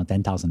 1,000 or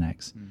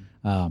 10,000x.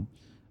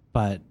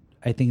 But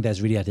I think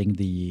that's really,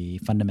 the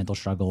fundamental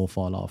struggle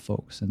for a lot of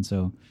folks. And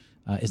so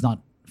it's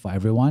not for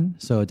everyone.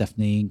 So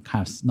definitely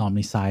kind of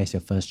normally size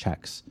your first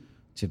checks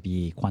to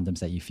be quantums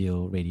that you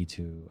feel ready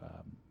to,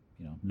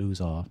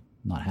 lose or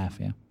not have.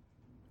 Yeah.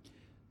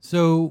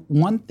 So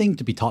one thing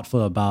to be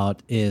thoughtful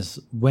about is,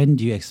 when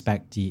do you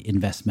expect the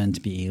investment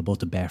to be able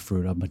to bear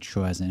fruit or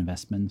mature as an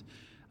investment?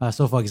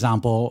 So for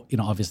example,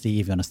 obviously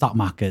if you're in the stock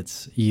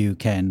markets, you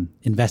can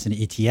invest in an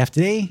ETF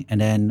today, and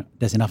then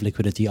there's enough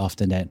liquidity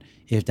often that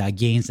if there are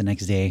gains the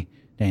next day,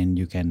 then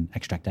you can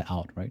extract that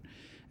out, right?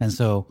 And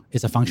so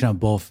it's a function of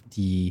both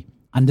the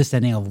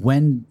understanding of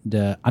when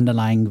the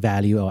underlying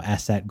value or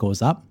asset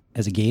goes up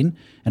as a gain,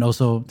 and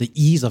also the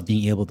ease of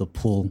being able to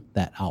pull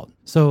that out.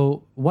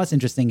 So what's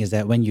interesting is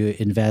that when you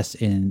invest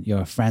in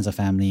your friends or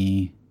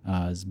family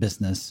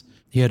business,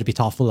 you have to be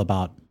thoughtful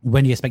about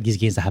when you expect these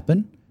gains to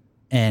happen,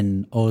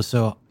 and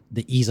also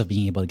the ease of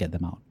being able to get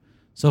them out.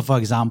 So for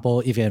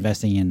example, if you're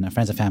investing in a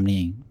friends and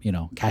family,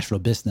 cash flow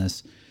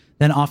business,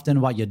 then often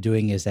what you're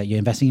doing is that you're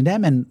investing in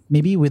them, and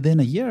maybe within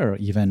a year,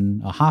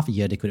 even a half a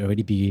year, they could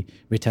already be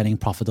returning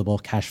profitable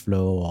cash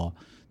flow, or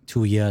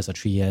 2 years or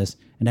 3 years.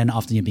 And then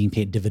often you're being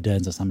paid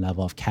dividends or some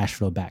level of cash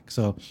flow back.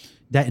 So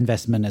that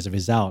investment as a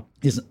result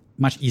is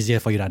much easier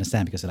for you to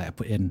understand, because I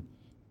put in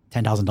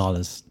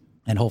 $10,000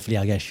 and hopefully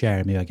I'll get a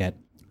share. Maybe I'll get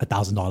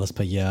 $1,000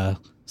 per year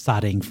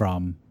starting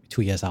from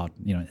 2 years out.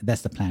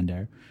 That's the plan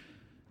there.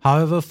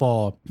 However,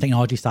 for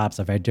technology startups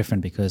are very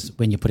different, because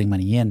when you're putting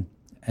money in,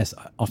 as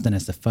often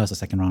as the first or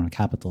second round of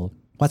capital,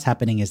 what's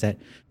happening is that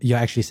you're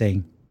actually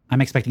saying,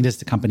 I'm expecting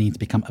this company to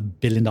become $1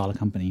 billion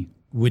company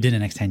within the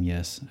next 10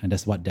 years. And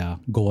that's what their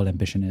goal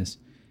ambition is.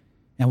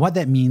 And what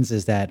that means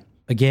is that,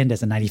 again,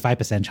 there's a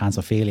 95% chance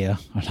of failure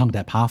along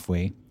that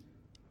pathway.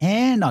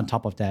 And on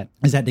top of that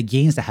is that the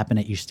gains that happen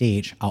at each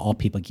stage are all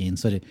paper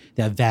gains. So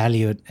they're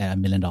valued at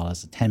 $1 million,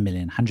 $10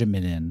 million, $100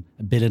 million,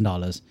 $1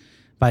 billion.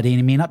 But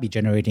they may not be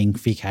generating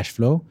free cash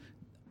flow,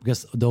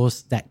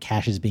 because that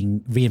cash is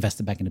being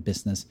reinvested back in the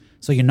business.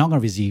 So you're not going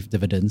to receive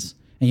dividends,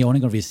 and you're only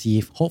going to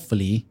receive,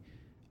 hopefully,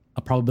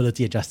 a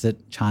probability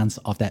adjusted chance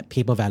of that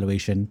paper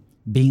valuation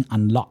being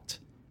unlocked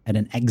at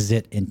an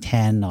exit in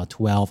 10 or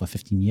 12 or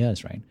 15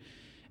 years, right?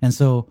 And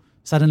so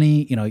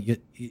suddenly,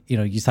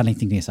 you suddenly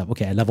think to yourself,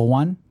 okay, at level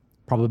 1,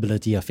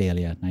 probability of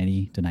failure,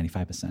 90 to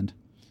 95%.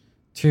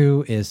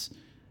 2 is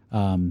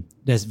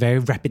there's very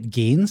rapid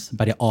gains,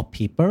 but they're all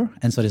paper.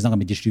 And so it's not going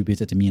to be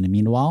distributed to me in the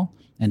meanwhile.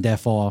 And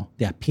therefore,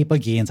 there are paper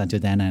gains until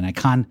then. And I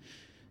can't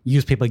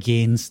use paper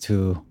gains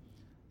to,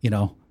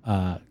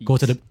 go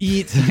to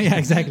eat, yeah,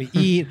 exactly,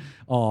 eat,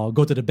 or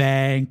go to the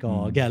bank,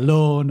 or get a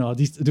loan, or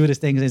do these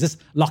things. It's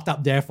just locked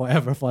up there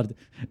forever for,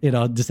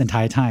 this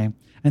entire time.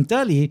 And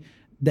thirdly,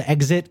 the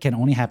exit can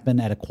only happen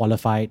at a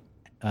qualified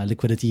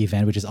liquidity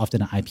event, which is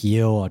often an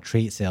IPO or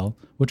trade sale,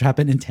 which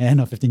happen in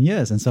 10 or 15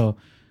 years. And so,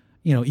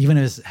 even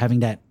as having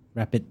that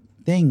rapid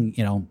thing,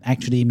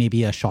 actually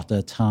maybe a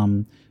shorter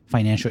term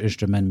financial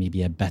instrument may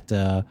be a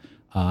better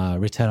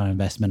return on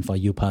investment for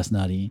you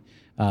personally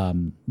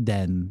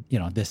than,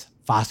 this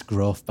fast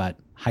growth but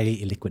highly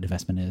illiquid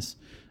investment is.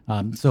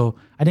 So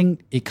I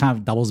think it kind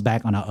of doubles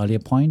back on our earlier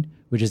point,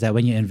 which is that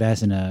when you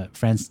invest in a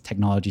friend's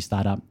technology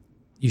startup,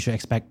 you should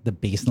expect the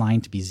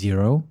baseline to be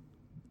 0,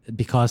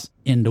 because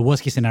in the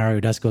worst case scenario,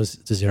 it does go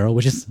to 0,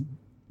 which is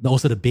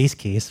also the base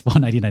case for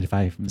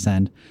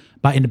 90-95%.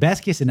 But in the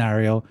best case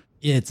scenario,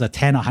 it's a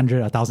 10,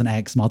 100,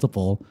 1,000x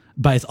multiple,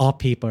 but it's all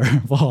paper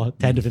for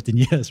 10 to 15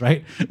 years,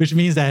 right? Which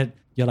means that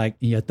you're like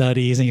in your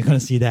 30s and you're going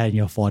to see that in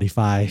your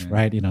 45,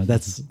 right?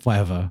 That's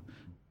forever.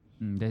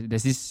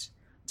 There's this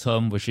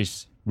term which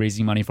is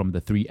raising money from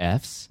the 3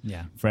 Fs.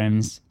 Yeah.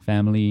 Friends,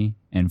 family,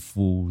 and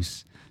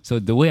fools. So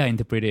the way I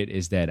interpret it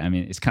is that,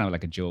 it's kind of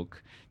like a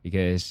joke,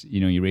 because,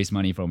 you raise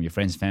money from your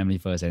friends' family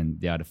first, and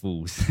they are the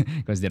fools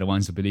because they're the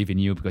ones who believe in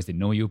you because they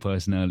know you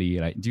personally.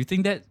 Do you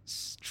think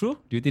that's true?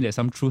 Do you think there's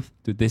some truth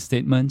to this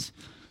statement?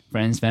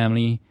 Friends,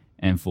 family,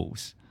 and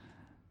fools.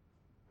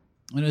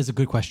 It's a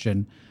good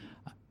question,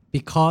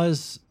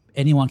 because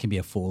anyone can be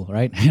a fool,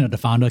 right? The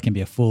founder can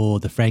be a fool,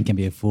 the friend can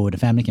be a fool, the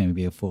family can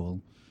be a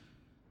fool.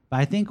 But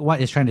I think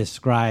what it's trying to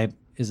describe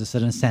is a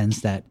certain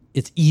sense that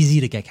it's easy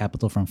to get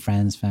capital from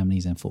friends,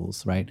 families, and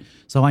fools, right?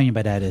 So what I mean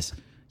by that is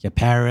your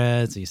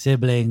parents, or your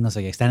siblings, or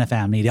your extended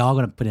family, they're all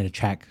going to put in a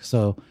check.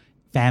 So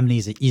family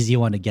is an easy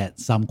one to get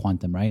some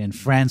quantum, right? And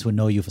friends who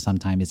know you for some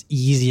time, it's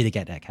easy to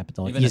get that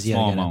capital. Even easier a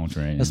small amount,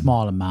 right? A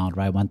small amount,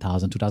 right?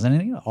 1,000, 2,000,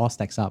 and it all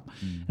stacks up.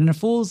 And the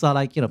fools are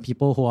like,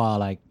 people who are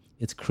like,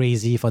 it's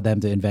crazy for them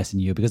to invest in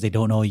you because they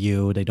don't know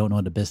you, they don't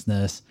know the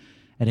business,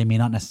 and they may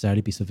not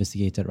necessarily be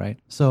sophisticated, right?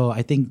 So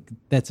I think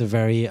that's a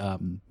very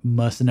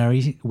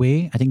mercenary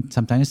way. I think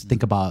sometimes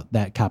think about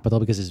that capital,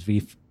 because it's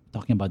really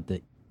talking about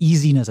the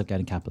easiness of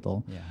getting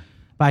capital. Yeah.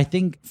 But I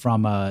think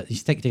from you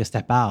take a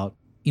step out,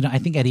 I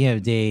think at the end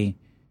of the day,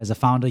 as a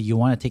founder, you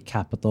want to take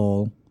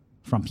capital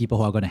from people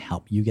who are going to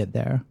help you get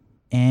there.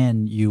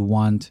 And you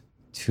want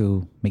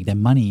to make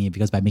them money,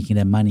 because by making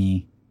them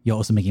money, you're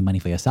also making money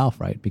for yourself,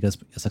 right? Because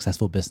a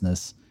successful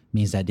business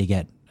means that they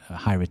get a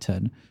high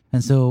return.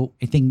 And so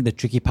I think the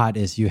tricky part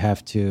is you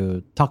have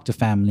to talk to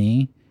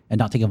family and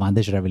not take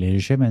advantage of that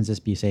relationship and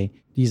just say,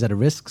 these are the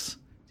risks,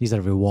 these are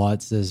the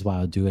rewards, this is what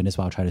I'll do, and this is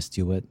what I'll try to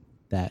steward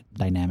that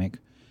dynamic.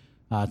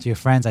 To your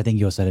friends, I think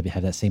you also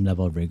have that same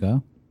level of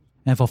rigor.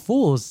 And for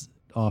fools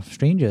or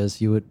strangers,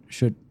 you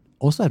should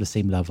also have the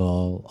same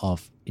level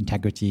of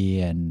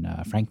integrity and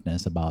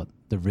frankness about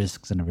the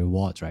risks and the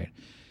rewards, right?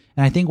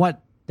 And I think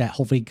what that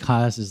hopefully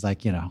causes is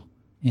like,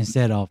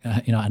 instead of,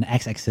 an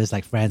x-axis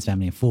like friends,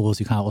 family, and fools,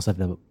 you kind of also have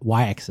the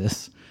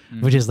y-axis,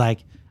 which is like,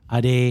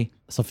 are they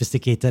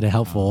sophisticated and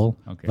helpful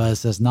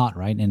versus not,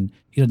 right? And,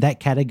 that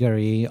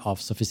category of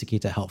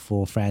sophisticated,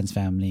 helpful friends,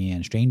 family,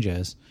 and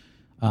strangers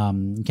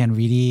can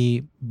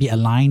really be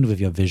aligned with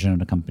your vision of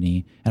the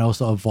company and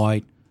also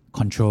avoid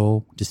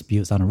control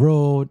disputes on the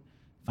road,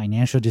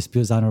 financial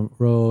disputes on the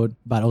road,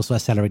 but also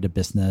accelerate the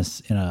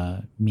business in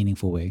a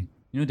meaningful way.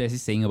 There's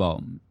this saying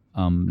about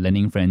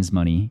lending friends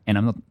money, and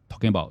I'm not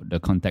talking about the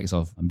context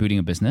of building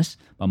a business,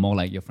 but more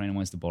like your friend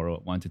wants to borrow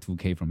 1 to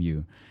 2K from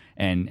you,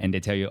 and they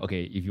tell you,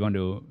 okay, if you want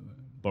to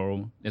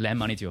lend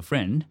money to your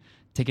friend,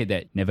 take it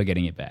that never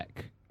getting it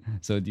back.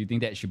 So do you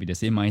think that should be the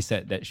same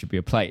mindset that should be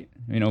applied,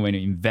 when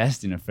you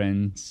invest in a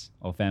friend's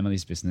or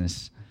family's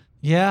business?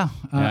 Yeah,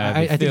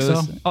 I think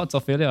so. Odds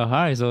of failure are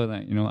high, so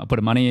I put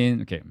the money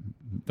in, okay,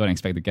 don't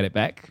expect to get it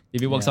back.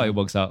 If it works out, it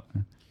works out.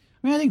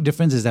 I think the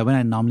difference is that when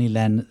I normally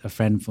lend a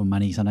friend for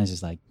money, sometimes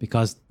it's like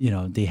because,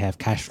 they have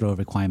cash flow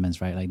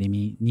requirements, right? Like they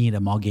need a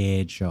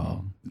mortgage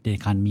or they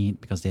can't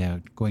meet because they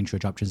are going through a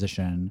job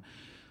transition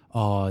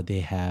or they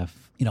have,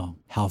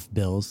 health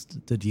bills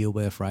to deal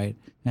with, right?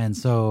 And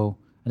so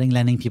I think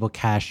lending people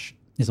cash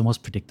is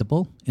almost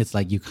predictable. It's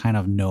like you kind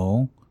of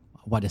know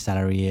what the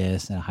salary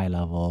is at a high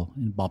level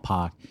in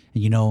ballpark,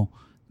 and you know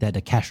that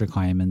the cash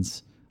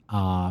requirements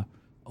are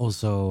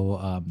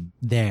also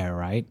there,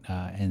 right?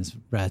 And it's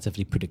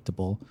relatively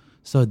predictable.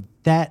 So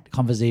that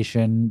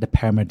conversation, the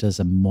parameters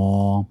are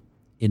more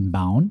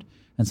inbound.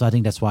 And so I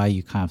think that's why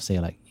you kind of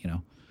say like,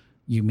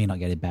 you may not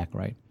get it back,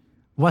 right?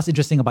 What's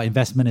interesting about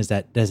investment is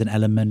that there's an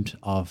element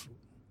of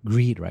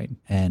greed, right?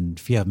 And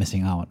fear of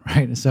missing out,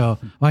 right? So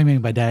what I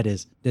mean by that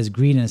is there's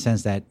greed in the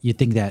sense that you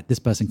think that this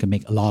person can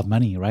make a lot of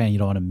money, right? And you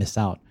don't want to miss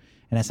out.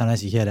 And then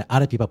sometimes you hear that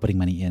other people are putting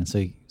money in. So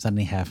you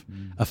suddenly have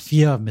a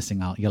fear of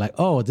missing out. You're like,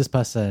 oh, this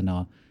person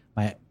or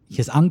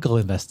his uncle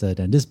invested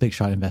and this big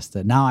shot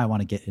invested. Now I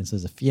want to get in. So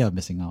there's a fear of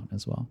missing out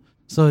as well.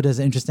 So there's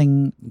an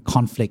interesting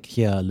conflict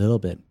here a little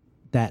bit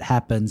that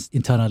happens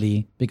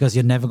internally because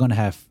you're never going to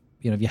have,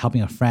 if you're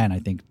helping a friend, I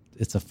think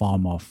it's a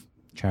form of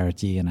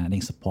charity and I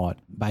think support.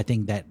 But I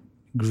think that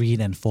greed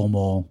and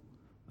FOMO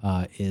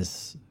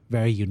is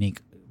very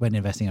unique when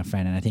investing in a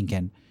friend and I think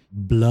can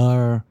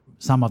blur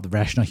some of the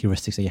rational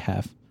heuristics that you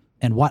have.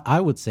 And what I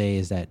would say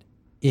is that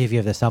if you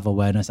have the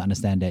self-awareness,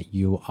 understand that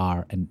you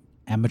are an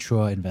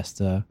amateur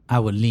investor, I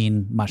would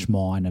lean much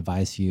more and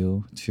advise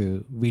you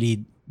to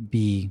really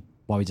be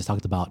what we just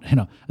talked about,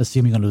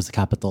 assuming you're going to lose the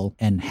capital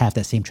and have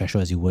that same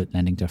threshold as you would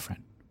lending to a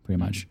friend, pretty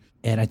much.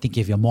 And I think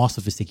if you're more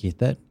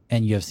sophisticated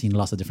and you have seen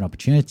lots of different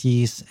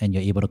opportunities and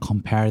you're able to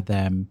compare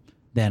them,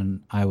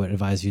 then I would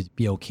advise you to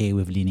be okay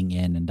with leaning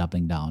in and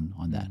doubling down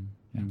on that.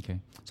 Yeah. Okay.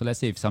 So let's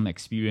say if some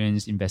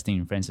experience investing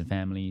in friends and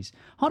families,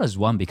 how does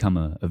one become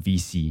a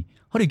VC?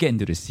 How do you get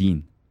into the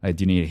scene? Like,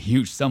 do you need a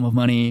huge sum of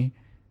money?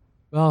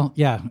 Well,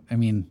 yeah. I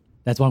mean,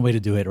 that's one way to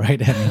do it, right?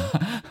 I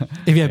mean,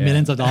 if you have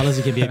millions of dollars,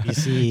 you can be a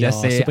VC. Just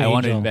or say, super I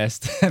want to angel.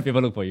 invest.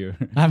 People look for you.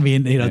 I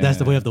mean, that's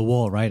the way of the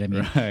world, right? I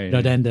mean,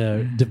 then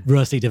the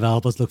real estate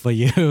developers look for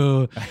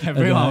you.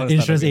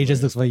 Insurance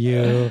agents look for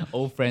you.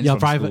 Old friends your from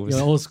private,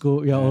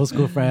 schools. your old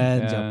school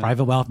friends. Your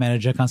private wealth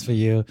manager comes for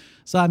you.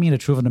 So, I mean, the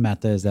truth of the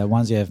matter is that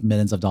once you have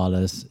millions of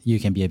dollars, you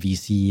can be a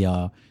VC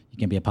or you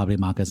can be a public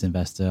markets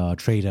investor or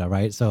trader,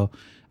 right? So,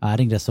 I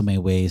think there's so many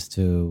ways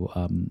to,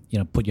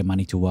 put your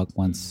money to work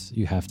once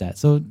you have that.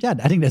 So yeah,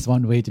 I think that's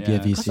one way to be a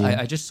VC.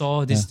 I just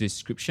saw this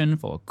description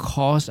for a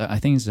course. I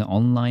think it's an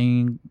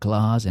online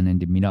class, and then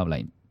they meet up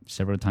like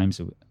several times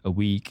a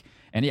week.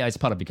 And yeah, it's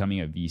part of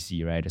becoming a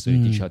VC, right? So they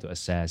teach you how to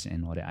assess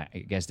and all that. I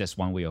guess that's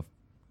one way of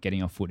getting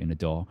your foot in the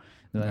door.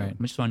 I'm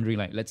just wondering,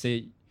 like, let's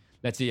say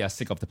you're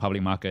sick of the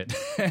public market,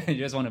 you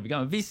just want to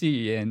become a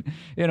VC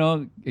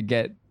and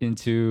get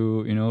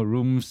into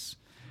rooms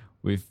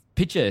with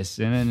pitches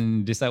and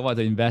then decide what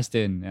to invest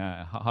in.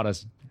 How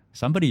does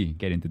somebody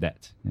get into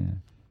that? Yeah.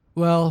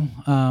 Well,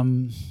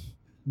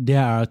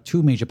 there are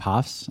two major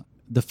paths.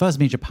 The first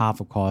major path,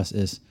 of course,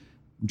 is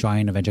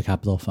join a venture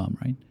capital firm,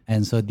 right?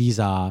 And so these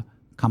are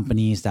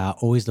companies that are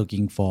always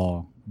looking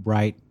for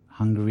bright,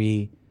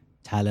 hungry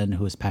talent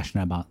who is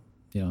passionate about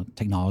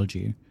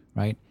technology,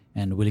 right?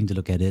 And willing to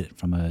look at it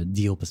from a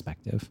deal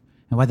perspective.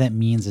 And what that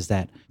means is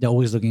that they're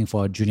always looking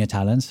for junior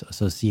talents,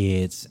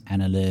 associates,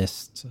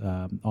 analysts,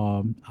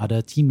 or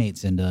other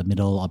teammates in the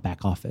middle or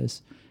back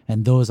office.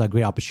 And those are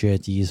great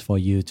opportunities for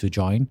you to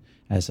join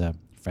as a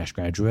fresh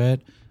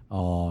graduate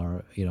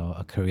or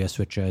a career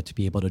switcher to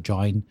be able to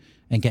join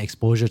and get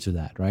exposure to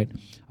that, right?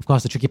 Of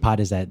course, the tricky part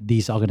is that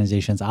these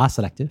organizations are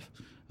selective.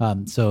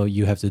 So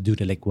you have to do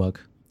the legwork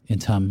in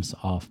terms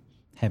of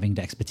having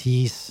the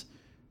expertise,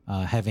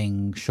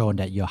 having shown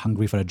that you're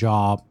hungry for the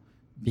job,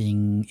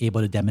 being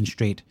able to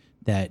demonstrate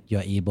that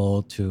you're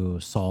able to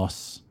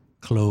source,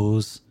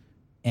 close,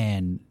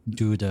 and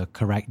do the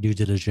correct due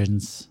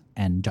diligence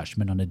and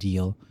judgment on the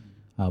deal,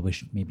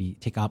 which maybe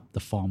take up the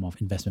form of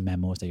investment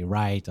memos that you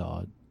write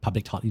or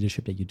public thought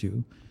leadership that you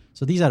do.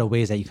 So these are the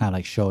ways that you kind of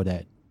like show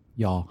that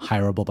you're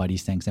hireable by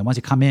these things. And once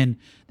you come in,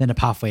 then the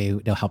pathway,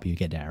 they'll help you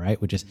get there,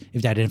 right? Which is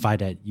if they identify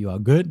that you are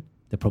good,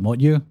 they promote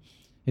you.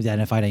 If they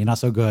identify that you're not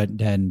so good,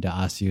 then they'll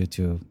ask you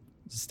to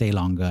stay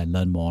longer and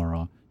learn more,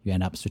 or you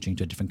end up switching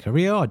to a different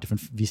career or a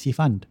different VC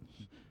fund.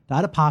 The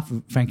other path,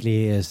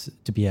 frankly, is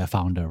to be a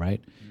founder,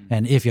 right?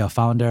 And if you're a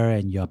founder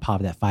and you're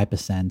part of that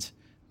 5%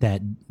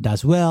 that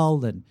does well,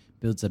 that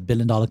builds $1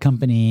 billion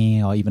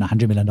company or even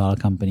 $100 million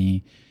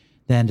company,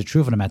 then the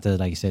truth of the matter,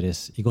 like you said,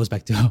 is it goes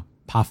back to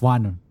path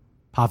 1,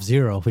 path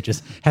 0, which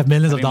is have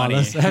millions of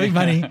dollars, having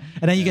money,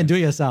 and then you can do it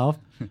yourself.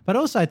 But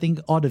also, I think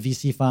all the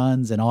VC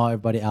funds and all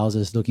everybody else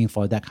is looking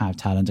for that kind of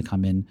talent to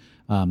come in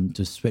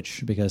to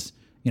switch because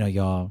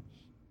you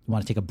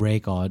want to take a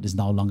break or it's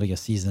no longer your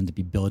season to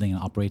be building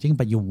and operating,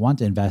 but you want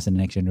to invest in the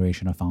next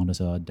generation of founders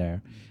who are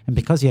there. And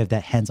because you have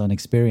that hands-on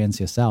experience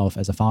yourself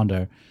as a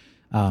founder,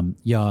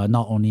 you're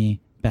not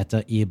only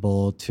better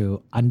able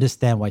to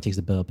understand what it takes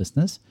to build a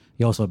business,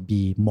 you also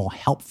be more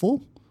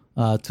helpful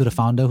to the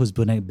founder who's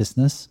building a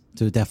business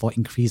to therefore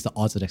increase the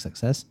odds of their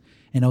success.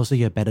 And also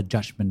you have better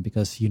judgment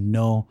because you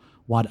know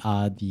what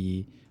are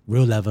the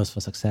real levels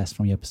for success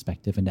from your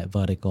perspective in that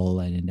vertical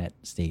and in that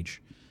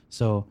stage.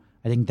 So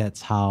I think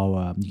that's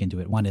how you can do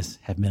it. One is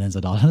have millions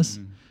of dollars.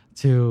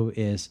 Two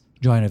is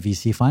join a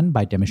VC fund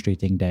by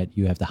demonstrating that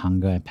you have the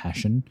hunger and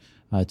passion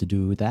to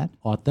do that.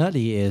 Or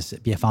thirdly is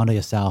be a founder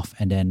yourself,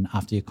 and then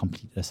after you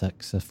complete a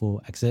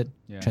successful exit,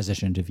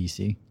 transition to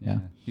VC. Yeah.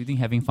 Do you think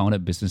having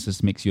founded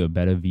businesses makes you a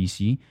better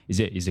VC? Is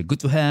it good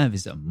to have?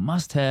 Is it a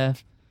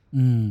must-have?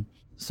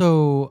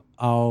 So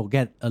I'll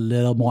get a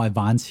little more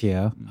advanced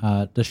here.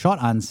 The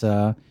short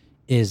answer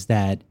is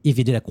that if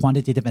you did a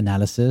quantitative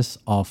analysis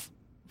of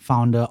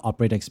founder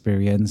operator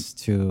experience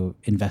to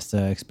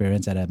investor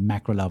experience at a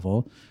macro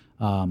level,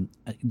 on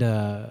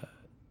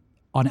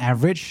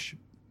average,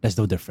 there's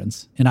no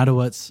difference. In other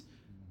words,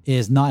 it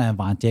is not an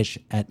advantage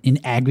in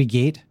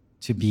aggregate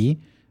to be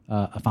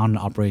a founder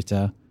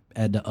operator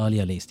at the early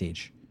or late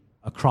stage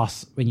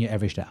across when you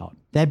average that out.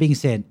 That being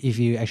said, if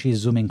you actually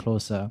zoom in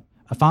closer,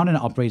 a founder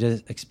and operator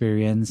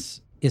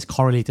experience is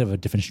correlated with a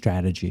different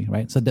strategy,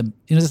 right? So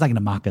just like in the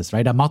markets,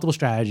 right? There are multiple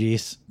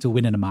strategies to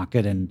win in the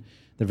market, and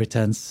the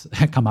returns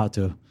come out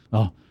to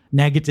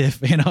negative,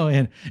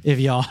 and if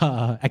you're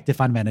an active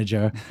fund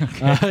manager,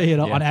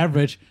 on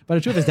average. But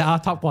the truth is there are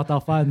top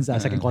quartile funds,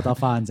 second quartile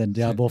funds, and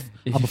they are both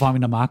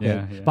outperforming the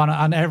market. But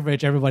on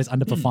average, everybody's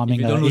underperforming.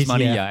 If you don't lose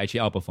money, you're actually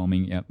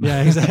outperforming.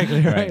 Yeah,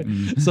 exactly, right?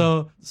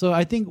 So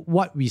I think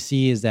what we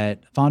see is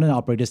that founder and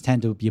operators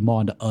tend to be more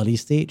on the early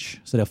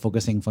stage. So they're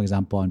focusing, for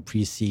example, on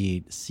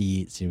pre-seed,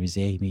 seed, Series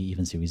A, maybe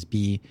even Series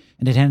B.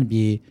 And they tend to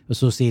be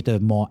associated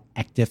with more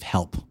active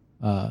help.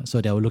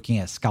 So they were looking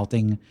at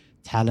scouting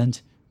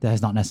talent that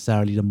is not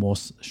necessarily the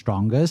most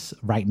strongest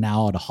right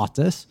now or the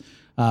hottest,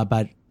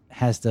 but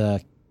has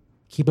the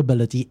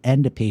capability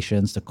and the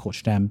patience to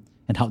coach them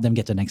and help them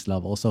get to the next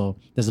level. So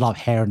there's a lot of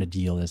hair in the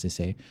deal, as they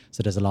say.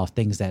 So there's a lot of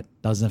things that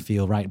doesn't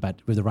feel right, but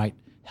with the right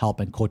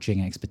help and coaching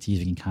and expertise,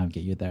 we can kind of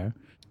get you there.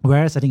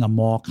 Whereas I think a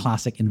more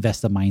classic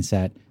investor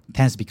mindset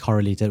tends to be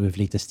correlated with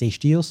later stage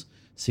deals,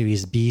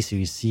 Series B,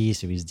 Series C,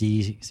 Series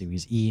D,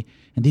 Series E.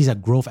 And these are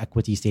growth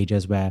equity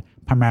stages where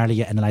primarily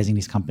you're analyzing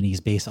these companies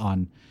based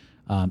on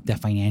their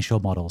financial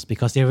models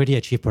because they already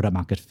achieved product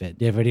market fit.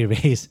 They've already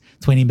raised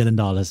 $20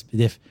 million.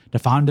 If the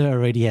founder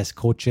already has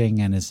coaching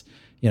and is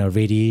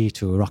ready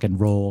to rock and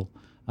roll,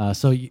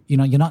 so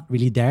you're not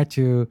really there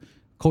to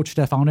coach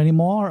the founder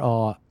anymore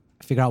or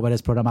figure out whether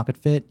it's product market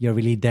fit. You're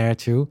really there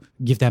to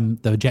give them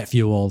the jet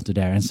fuel to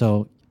there. And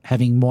so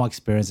having more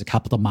experience in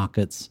capital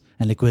markets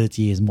and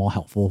liquidity is more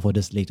helpful for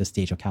this later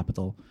stage of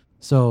capital.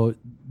 So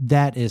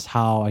that is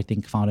how I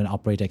think founder and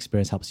operator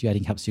experience helps you. I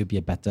think helps you be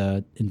a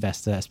better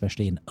investor,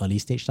 especially in early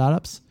stage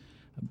startups.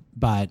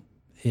 But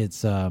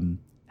it's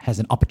has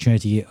an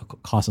opportunity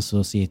cost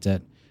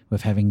associated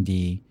with having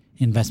the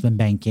investment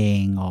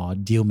banking or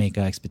deal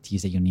maker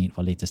expertise that you need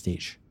for later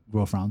stage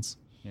growth rounds.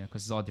 Yeah,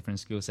 because it's all different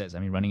skill sets. I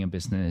mean, running a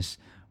business,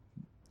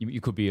 you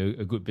could be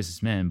a good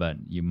businessman, but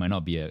you might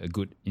not be a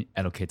good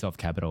allocator of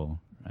capital.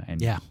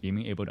 And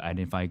being able to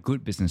identify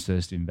good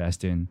businesses to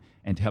invest in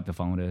and to help the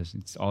founders,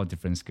 it's all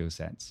different skill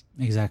sets.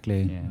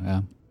 Exactly.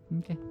 Yeah.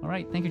 Okay. All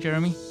right. Thank you,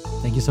 Jeremy.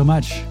 Thank you so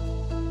much.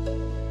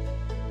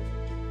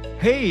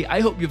 Hey,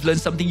 I hope you've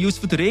learned something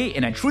useful today,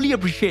 and I truly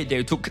appreciate that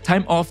you took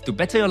time off to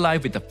better your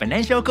life with the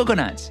Financial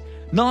Coconuts.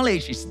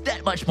 Knowledge is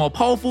that much more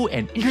powerful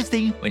and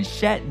interesting when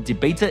shared,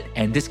 debated,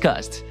 and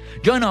discussed.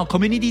 Join our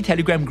community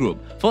Telegram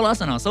group, follow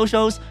us on our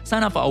socials,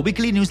 sign up for our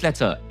weekly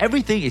newsletter.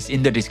 Everything is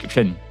in the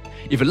description.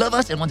 If you love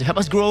us and want to help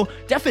us grow,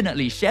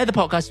 definitely share the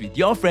podcast with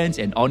your friends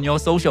and on your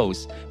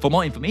socials. For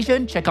more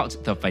information, check out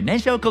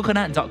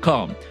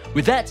thefinancialcoconut.com.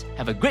 With that,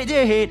 have a great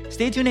day ahead,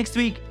 stay tuned next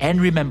week, and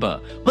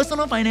remember,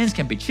 personal finance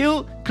can be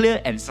chill,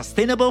 clear, and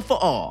sustainable for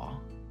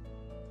all.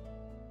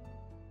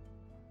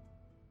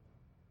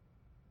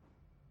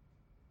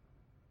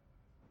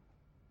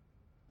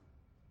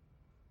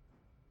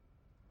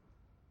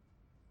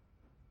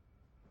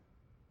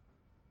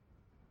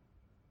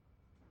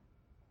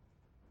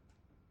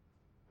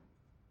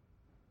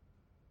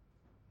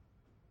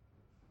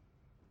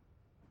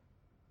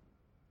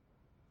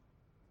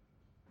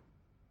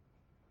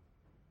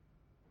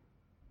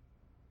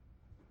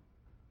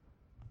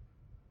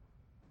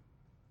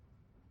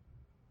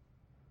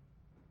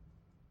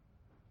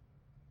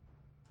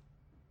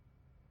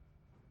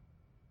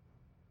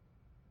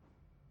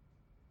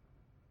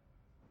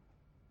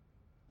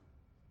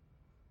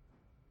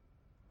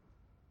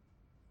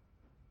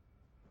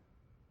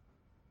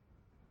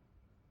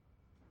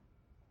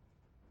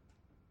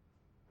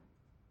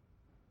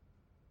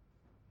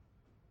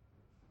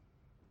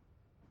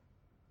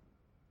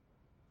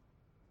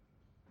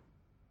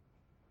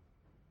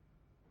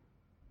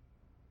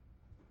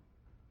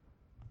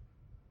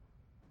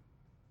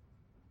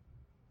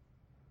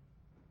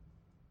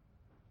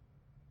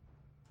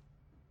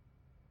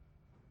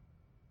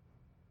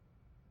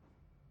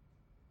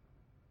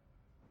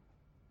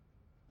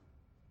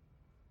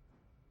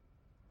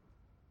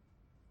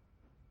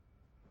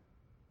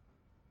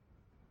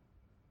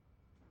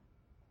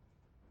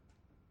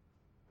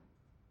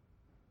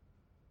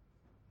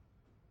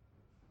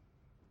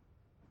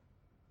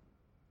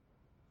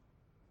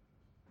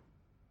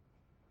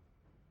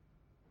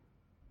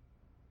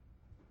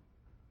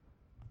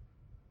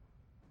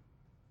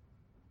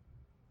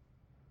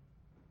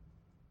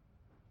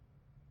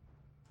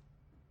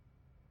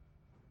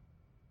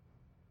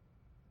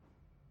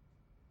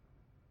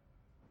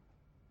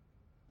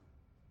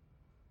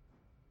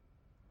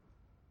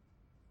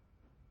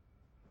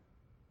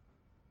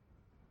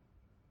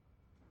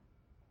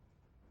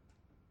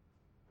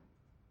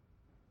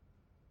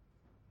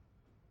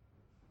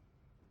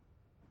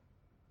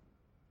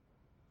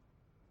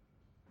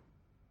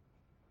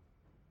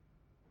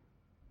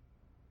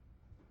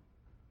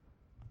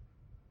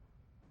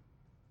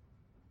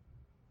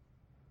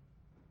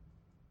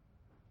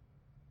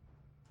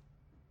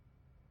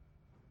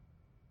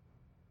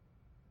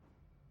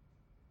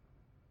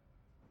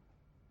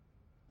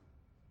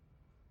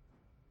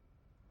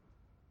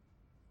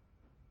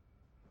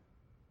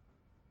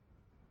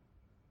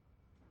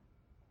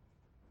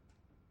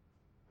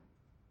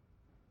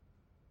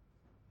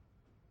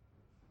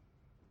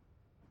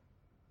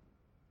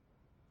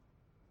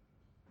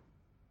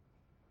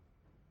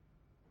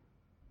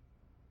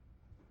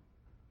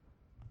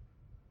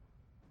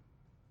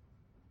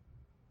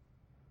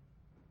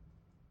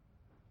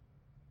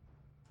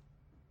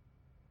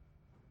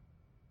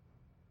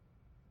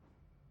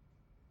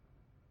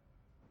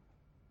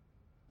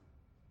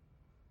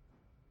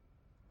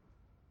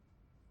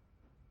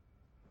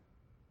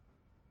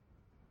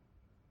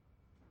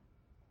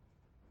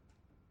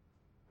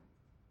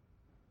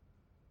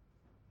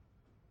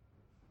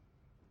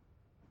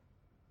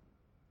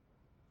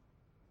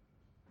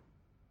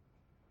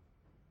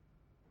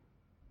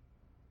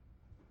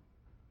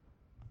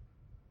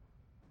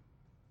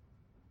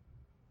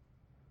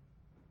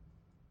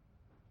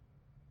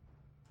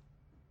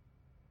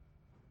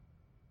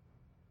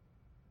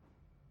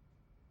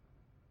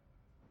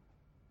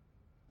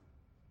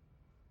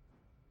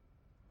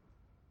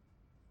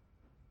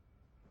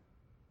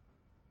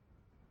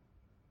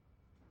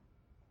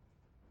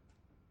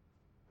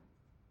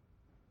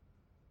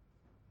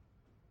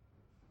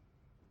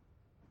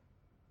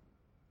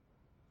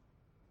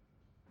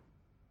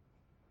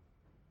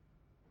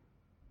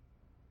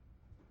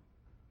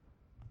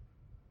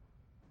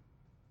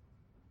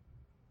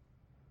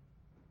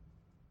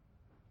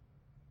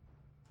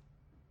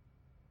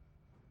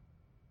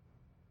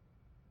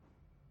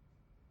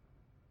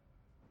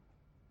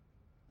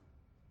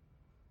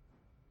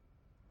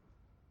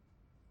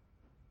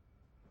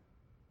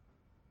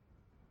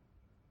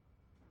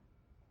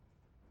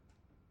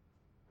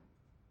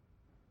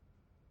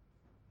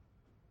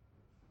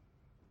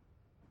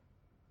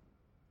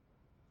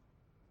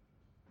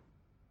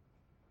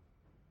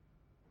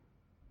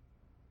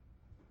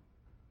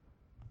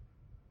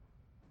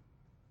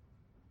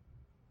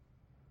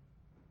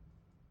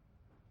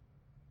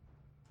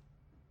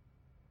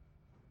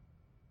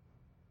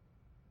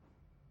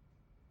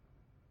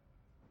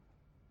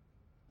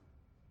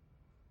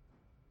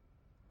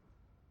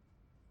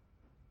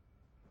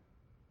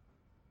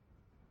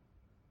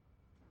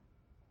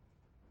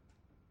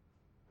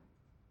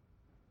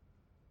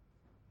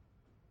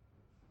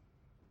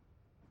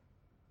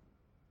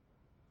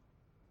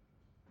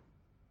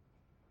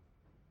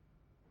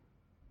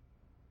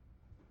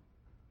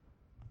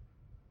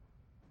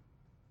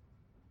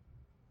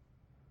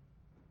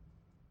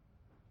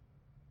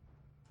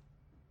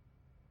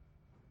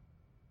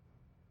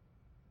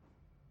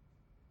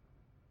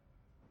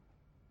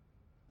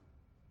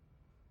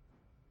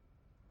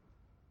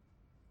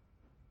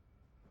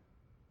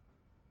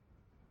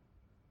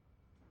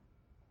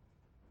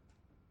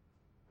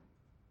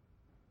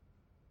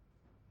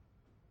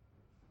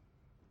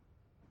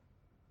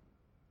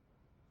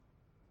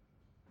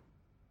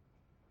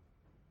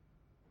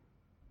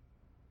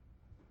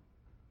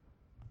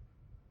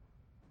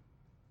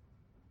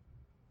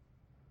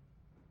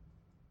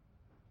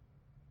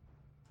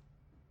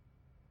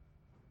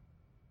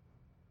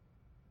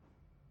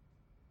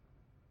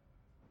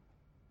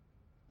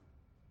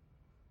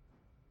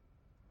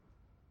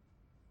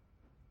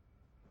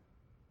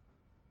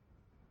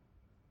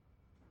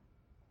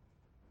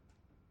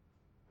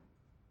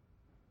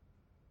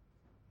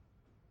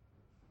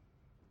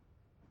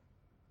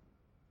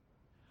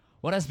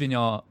 What has been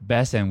your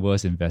best and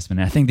worst investment?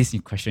 And I think this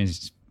question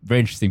is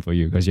very interesting for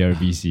you because you're a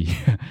VC.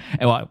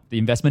 And the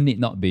investment need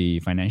not be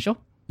financial?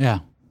 Yeah.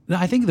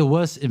 I think the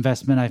worst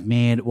investment I've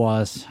made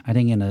was, I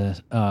think,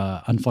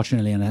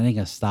 unfortunately, in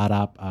a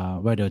startup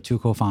where there were two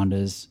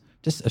co-founders,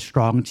 just a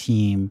strong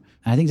team.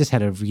 And I think just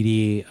had a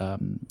really,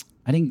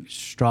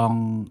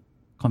 strong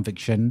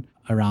conviction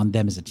around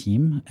them as a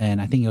team. And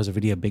I think it was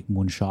really a big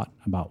moonshot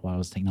about what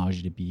was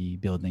technology to be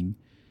building.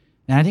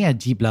 And I think at a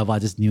deep level, I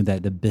just knew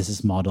that the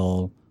business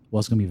model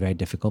was going to be very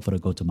difficult for the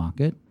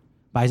go-to-market.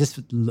 But I just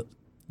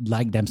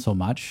liked them so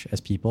much as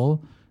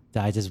people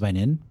that I just went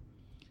in.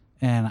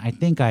 And I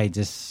think I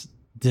just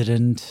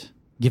didn't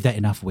give that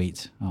enough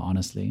weight,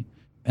 honestly.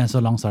 And so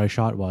long story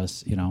short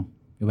was, it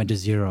went to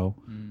zero.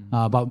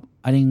 But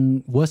I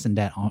think worse than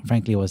that,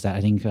 frankly, was that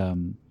I think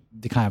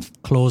they kind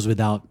of closed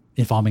without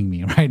informing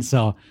me, right?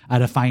 So I had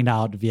to find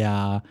out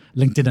via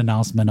LinkedIn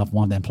announcement of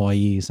one of the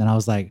employees. And I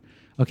was like,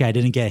 okay, I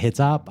didn't get a heads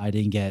up. I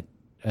didn't get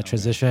a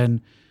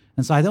transition.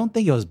 And so I don't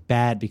think it was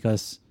bad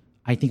because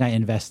I think I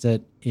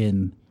invested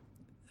in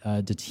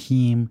the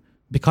team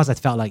because I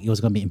felt like it was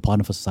going to be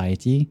important for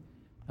society.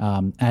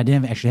 And I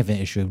didn't actually have an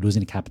issue of losing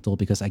the capital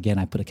because, again,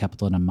 I put a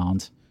capital in an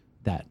amount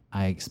that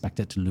I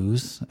expected to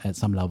lose at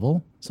some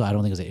level. So I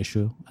don't think it was an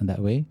issue in that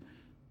way.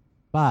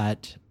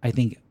 But I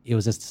think it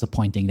was just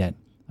disappointing that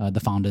the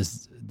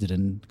founders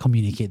didn't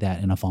communicate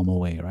that in a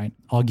formal way, right?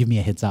 Or give me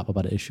a heads up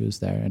about the issues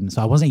there. And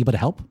so I wasn't able to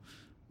help.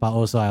 But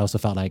also, I also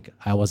felt like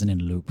I wasn't in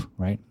the loop,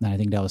 right? And I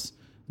think that was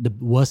the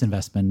worst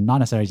investment, not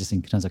necessarily just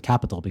in terms of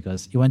capital,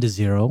 because it went to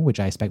zero, which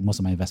I expect most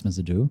of my investments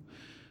to do,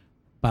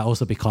 but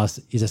also because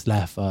it just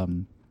left, a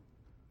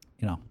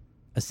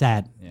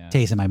sad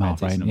taste in my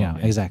mouth, right? Yeah,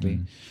 exactly.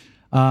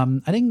 I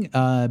think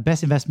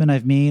best investment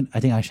I've made, I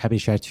think I'm happy to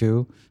share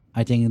too.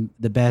 I think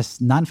the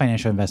best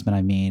non-financial investment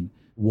I made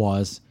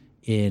was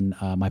in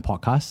my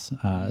podcast.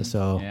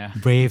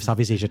 Brave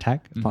Southeast Asia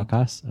Tech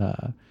podcast.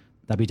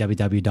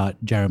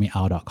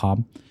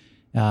 www.jeremyau.com.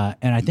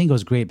 And I think it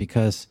was great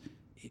because,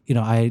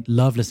 I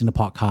love listening to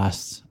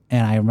podcasts.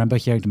 And I remember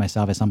hearing to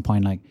myself at some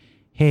point, like,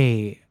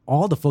 hey,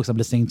 all the folks I'm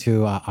listening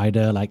to are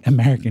either like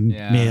American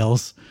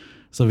males,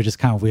 so which is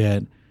kind of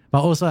weird.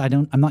 But also,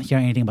 I'm not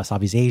hearing anything about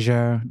Southeast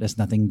Asia. There's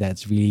nothing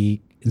that's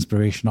really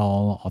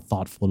inspirational or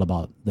thoughtful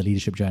about the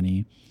leadership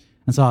journey.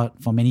 And so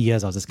for many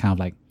years, I was just kind of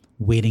like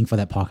waiting for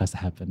that podcast to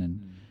happen.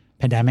 And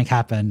pandemic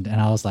happened and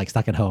I was like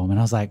stuck at home. And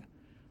I was like,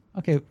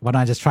 okay, why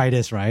don't I just try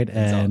this, right?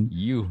 And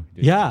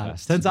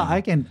turns out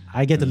I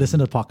get to listen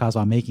to the podcast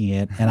while making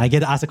it, and I get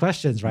to ask the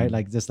questions, right?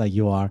 Like just like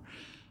you are.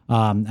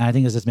 And I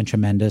think it's just been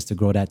tremendous to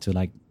grow that to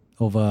like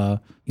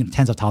over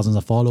tens of thousands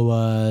of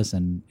followers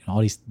and all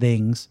these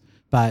things.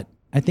 But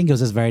I think it was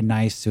just very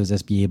nice to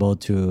just be able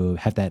to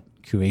have that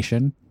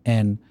curation.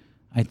 And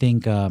I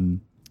think at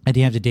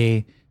the end of the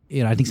day,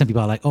 I think some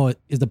people are like, oh,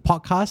 is the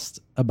podcast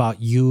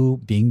about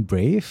you being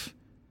brave?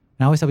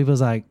 And I always tell people,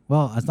 it's like,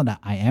 well, it's not that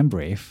I am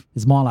brave.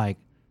 It's more like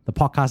the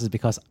podcast is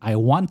because I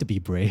want to be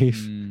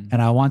brave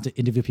and I want to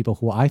interview people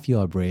who I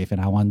feel are brave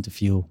and I want to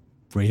feel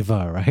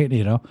braver, right?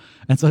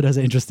 And so there's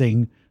an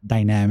interesting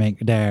dynamic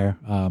there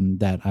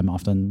that I'm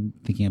often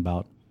thinking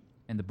about.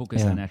 And the book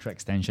is a natural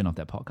extension of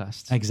that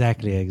podcast.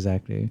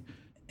 Exactly.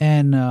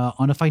 And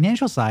on the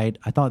financial side,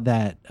 I thought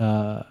that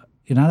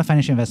another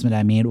financial investment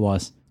I made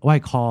was what I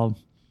call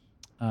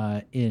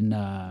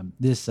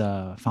this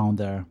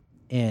founder,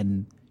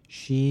 and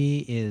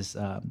she is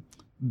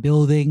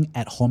building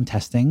at-home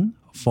testing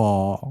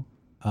for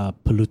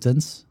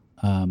pollutants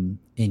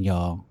in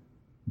your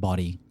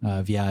body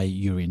via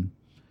urine.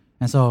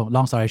 And so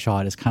long story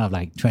short, it's kind of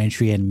like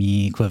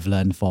 23andMe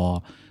equivalent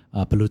for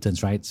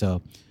pollutants, right?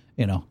 So,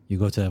 you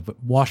go to the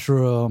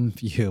washroom,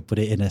 you put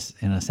it in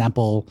a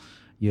sample,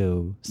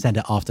 you send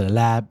it off to the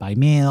lab by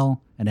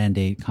mail, and then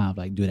they kind of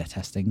like do that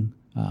testing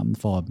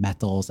for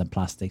metals and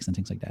plastics and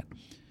things like that.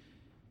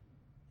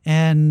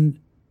 And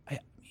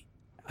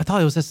I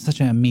thought it was just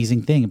such an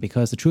amazing thing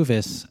because the truth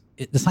is,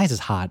 the science is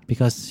hard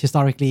because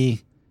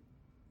historically,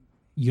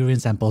 urine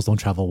samples don't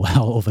travel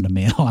well over the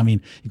mail. I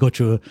mean, you go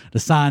through the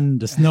sun,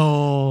 the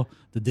snow,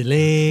 the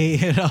delay,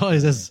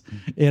 it's just,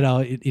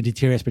 it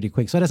deteriorates pretty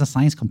quick. So there's a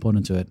science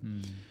component to it.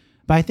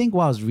 But I think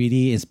what I was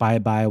really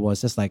inspired by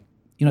was just like,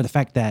 the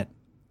fact that,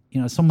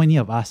 so many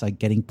of us are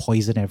getting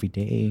poisoned every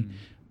day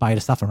by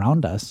the stuff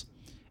around us.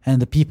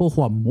 And the people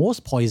who are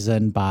most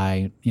poisoned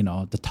by,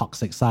 the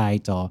toxic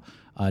side or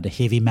the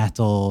heavy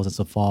metals and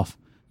so forth,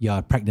 you're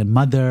a pregnant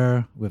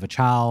mother with a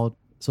child,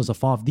 so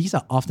forth. These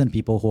are often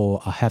people who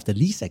have the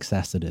least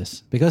access to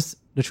this because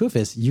the truth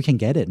is you can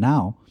get it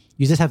now.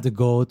 You just have to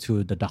go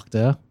to the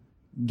doctor,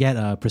 get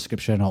a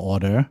prescription or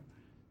order.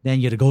 Then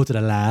you have to go to the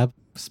lab,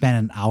 spend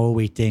an hour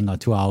waiting or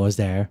 2 hours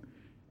there.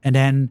 And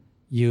then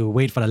you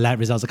wait for the lab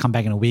results to come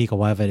back in a week or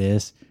whatever it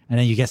is. And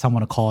then you get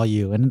someone to call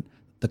you. And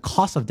the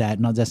cost of that,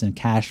 not just in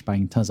cash, but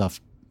in terms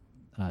of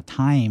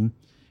time,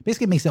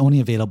 basically makes it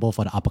only available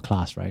for the upper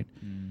class, right?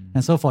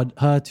 And so for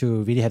her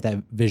to really have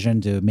that vision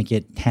to make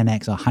it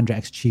 10x or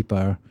 100x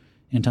cheaper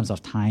in terms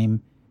of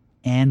time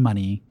and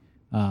money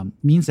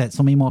means that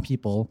so many more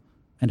people,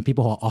 and the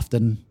people who are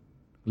often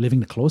living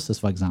the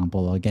closest, for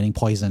example, or getting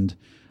poisoned,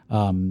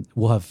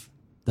 will have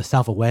the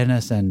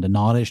self-awareness and the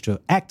knowledge to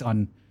act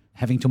on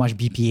having too much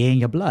BPA in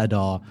your blood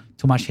or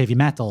too much heavy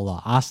metal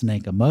or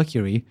arsenic or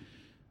mercury,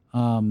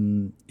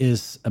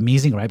 is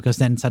amazing, right? Because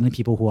then suddenly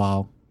people who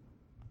are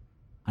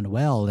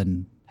unwell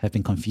and have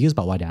been confused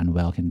about why they're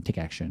unwell can take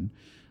action.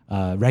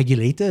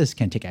 Regulators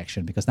can take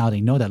action because now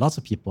they know that lots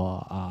of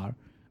people are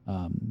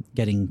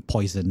getting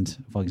poisoned,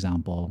 for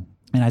example.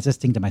 And I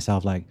just think to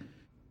myself, like,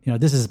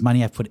 this is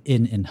money I've put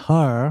in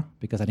her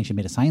because I think she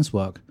made the science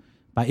work.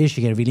 But if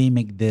she can really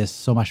make this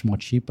so much more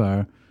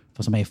cheaper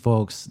for so many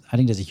folks, I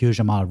think there's a huge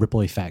amount of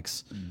ripple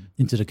effects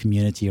into the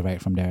community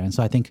right from there. And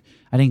so I think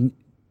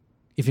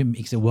if it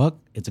makes it work,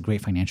 it's a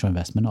great financial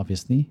investment,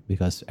 obviously,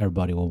 because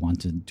everybody will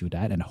want to do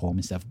that at home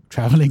instead of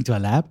traveling to a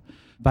lab.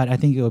 But I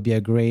think it would be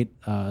a great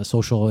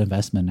social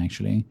investment,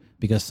 actually,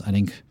 because I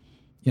think,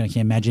 you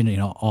can imagine,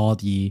 all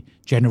the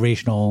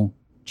generational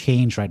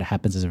change, right, that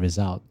happens as a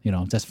result,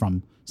 just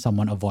from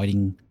someone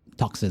avoiding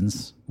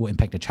toxins will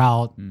impact the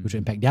child, which will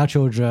impact their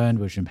children,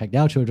 which will impact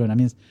their children. I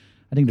mean,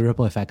 I think the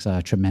ripple effects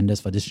are tremendous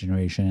for this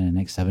generation and the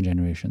next 7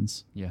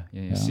 generations. Yeah.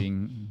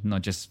 Seeing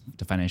not just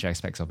the financial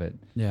aspects of it.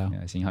 Yeah.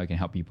 Seeing how you can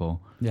help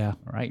people. Yeah.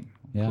 All right.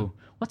 Yeah. Cool.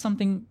 What's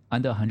something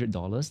under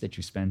 $100 that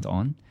you spent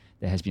on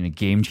that has been a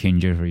game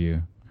changer for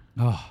you?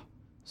 Oh,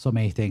 so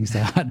many things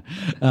that,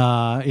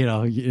 below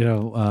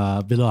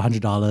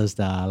 $100,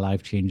 the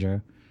life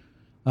changer.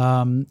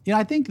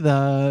 I think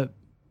the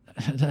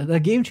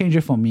game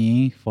changer for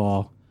me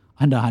for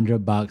under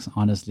 $100,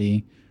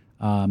 honestly,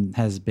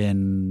 has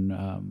been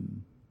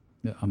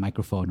a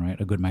microphone, right?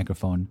 A good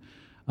microphone.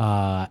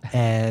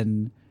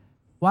 And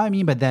what I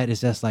mean by that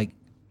is just like,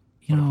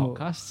 for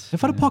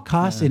the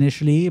podcast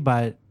initially,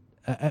 but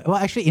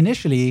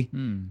initially,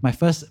 my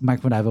first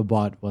microphone I ever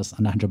bought was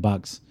under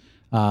 $100.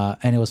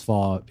 And it was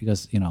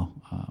because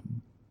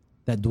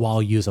that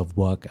dual use of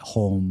work at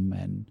home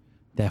and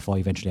therefore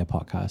eventually a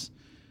podcast.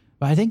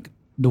 But I think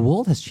the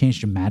world has changed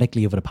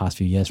dramatically over the past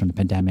few years from the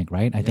pandemic,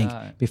 right? I think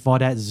before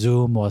that,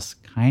 Zoom was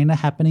kind of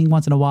happening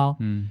once in a while.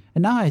 And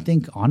now I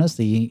think,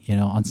 honestly,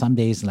 on some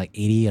days, like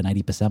 80 or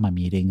 90% of my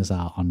meetings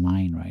are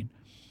online, right?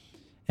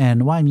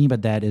 And what I mean by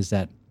that is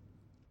that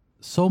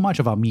so much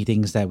of our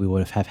meetings that we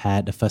would have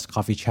had, the first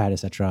coffee chat,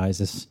 etc.,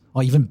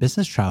 or even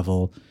business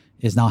travel,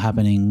 is now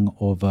happening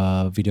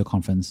over video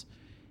conference.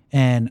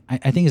 And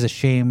I think it's a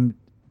shame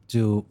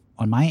to,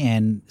 on my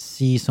end,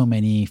 see so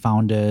many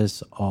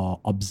founders or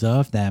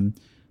observe them,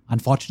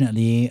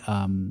 unfortunately,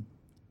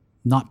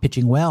 not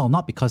pitching well,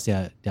 not because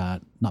they're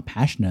not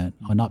passionate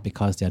or not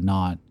because they're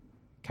not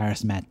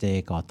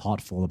charismatic or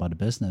thoughtful about the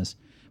business,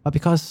 but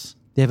because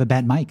they have a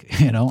bad mic,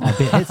 or a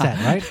bad headset,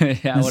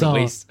 right? Yeah, what a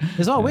waste.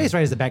 There's a lot of waste,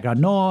 right? It's the background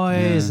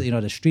noise,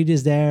 the street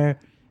is there.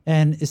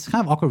 And it's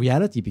kind of awkward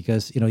reality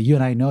because, you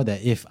and I know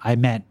that if I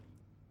met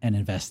an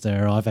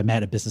investor or if I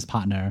met a business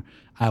partner,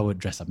 I would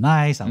dress up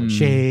nice, I would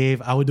shave,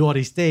 I would do all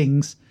these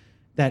things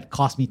that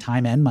cost me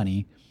time and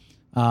money.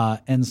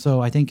 And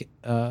so I think,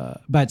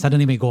 but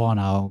suddenly we go on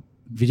our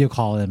video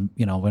call and,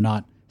 we're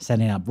not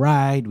setting up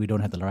right, we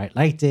don't have the right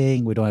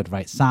lighting, we don't have the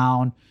right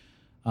sound.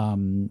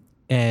 And,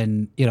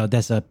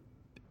 there's a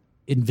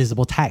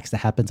invisible tax that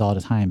happens all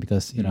the time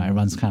because,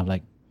 everyone's kind of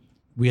like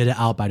weirded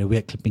out by the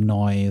weird clipping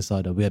noise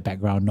or the weird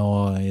background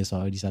noise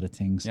or these other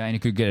things. Yeah, and you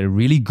could get a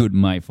really good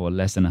mic for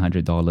less than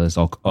 $100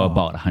 or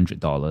about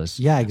 $100.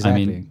 Yeah,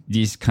 exactly. I mean,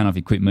 these kind of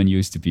equipment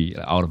used to be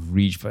out of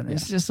reach, but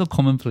it's just so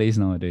commonplace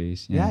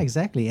nowadays. Yeah,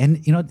 exactly.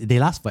 And, they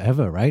last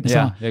forever, right?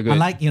 Yeah, so they're good.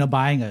 Unlike,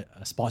 buying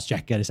a sports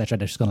jacket, etc.,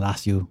 that's just going to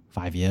last you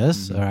 5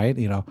 years, right?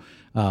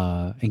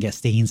 And get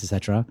stains,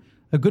 etc.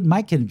 A good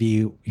mic can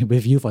be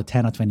with you for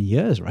 10 or 20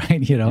 years,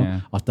 right?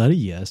 Or 30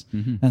 years.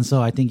 And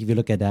so I think if you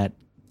look at that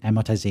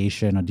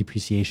amortization or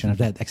depreciation of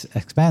that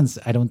expense,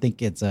 I don't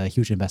think it's a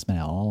huge investment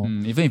at all.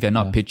 Even if you're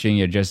not pitching,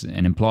 you're just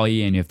an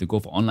employee and you have to go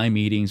for online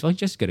meetings, well,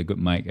 just get a good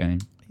mic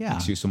and it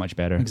makes you so much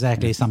better.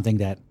 Exactly. Something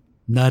that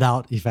nerd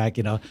out effect,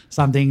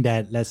 something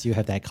that lets you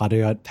have that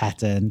cardioid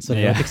pattern so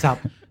that it picks up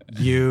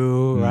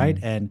you, right?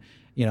 And,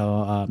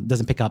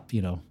 doesn't pick up,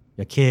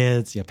 your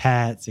kids, your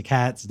pets, your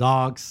cats,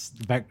 dogs,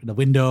 the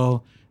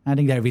window. I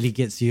think that really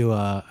gets you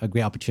a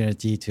great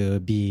opportunity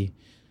to be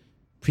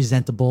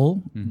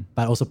presentable,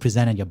 but also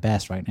present at your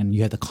best, right? And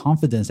you have the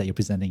confidence that you're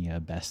presenting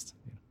your best.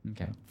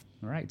 Okay.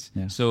 All right.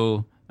 Yeah.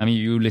 So,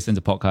 you listen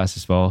to podcasts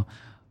as well.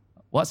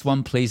 What's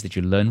one place that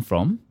you learn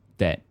from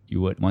that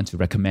you would want to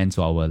recommend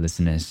to our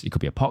listeners? It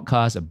could be a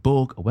podcast, a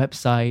book, a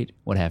website,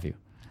 what have you.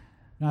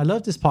 I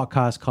love this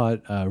podcast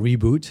called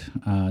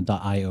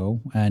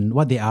Reboot.io. And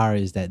what they are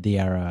is that they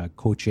are a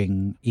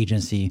coaching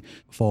agency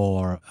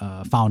for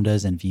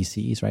founders and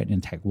VCs, right,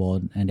 in tech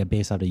world. And they're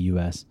based out of the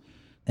US.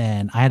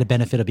 And I had the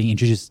benefit of being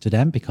introduced to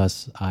them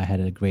because I had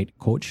a great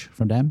coach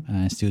from them, and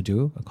I still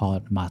do,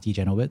 called Marty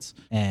Janowitz.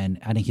 And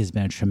I think he's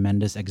been a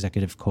tremendous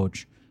executive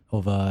coach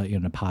over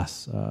the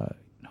past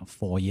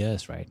 4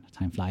 years, right?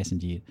 Time flies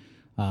indeed.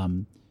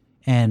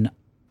 And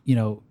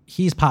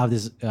he's part of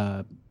this,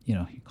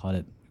 you call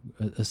it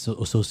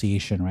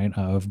association, right,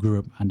 of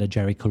group under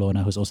Jerry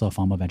Colonna, who's also a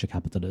former venture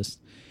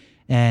capitalist.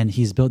 And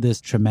he's built this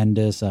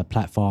tremendous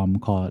platform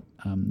called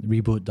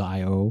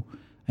Reboot.io.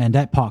 And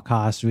that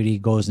podcast really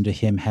goes into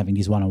him having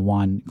these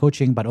one-on-one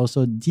coaching, but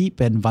also deep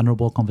and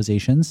vulnerable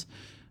conversations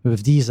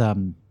with these,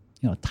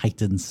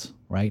 titans,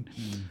 right?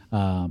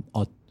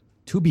 Or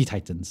to-be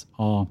titans,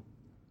 or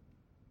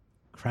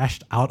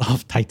crashed out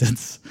of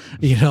titans,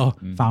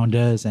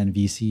 founders and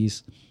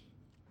VCs.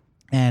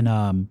 And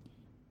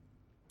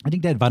I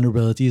think that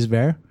vulnerability is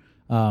rare.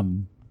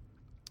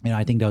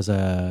 I think there was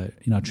a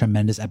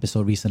tremendous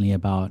episode recently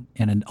about,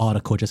 and all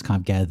the coaches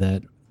kind of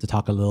gathered to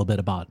talk a little bit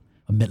about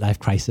a midlife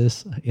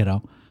crisis,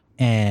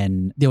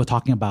 and they were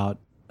talking about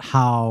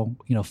how,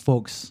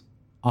 folks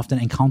often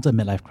encounter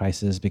midlife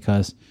crisis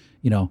because,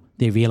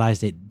 they realize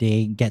that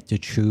they get to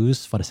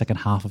choose for the second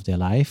half of their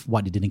life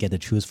what they didn't get to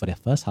choose for their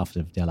first half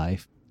of their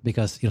life.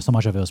 Because, so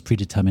much of it was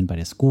predetermined by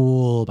their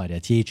school, by their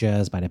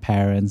teachers, by their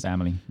parents.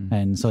 Family.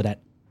 And so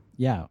that,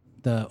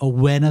 the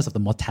awareness of the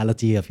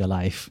mortality of your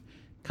life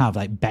kind of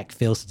like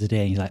backfills to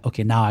today. And you're like,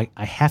 okay, now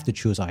I have to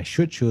choose, or I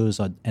should choose,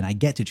 and I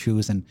get to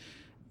choose. And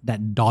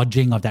that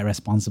dodging of that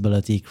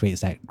responsibility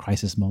creates that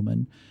crisis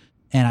moment.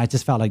 And I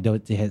just felt like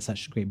they had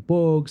such great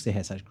books, they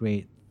had such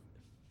great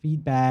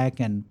feedback.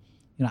 And,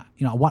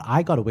 what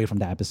I got away from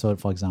that episode,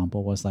 for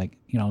example, was like,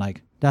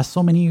 there are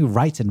so many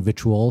rites and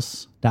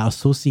rituals that are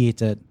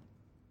associated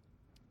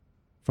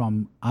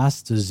from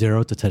us to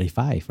 0 to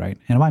 35, right?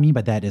 And what I mean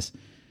by that is,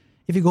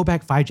 if you go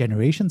back 5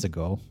 generations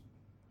ago,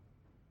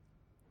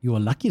 you were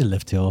lucky to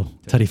live till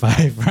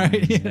 35,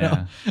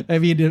 right? I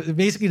mean,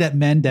 basically that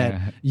meant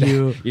that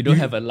you don't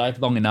have a life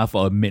long enough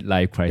for a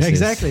midlife crisis.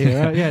 Exactly.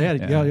 Right?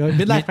 Your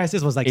midlife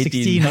crisis was like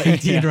 16 or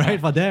 18,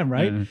 right? For them,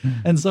 right?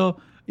 And so,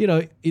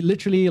 it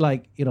literally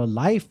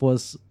life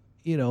was,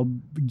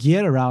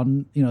 geared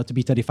around, to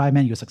be 35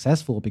 meant you're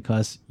successful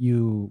because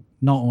you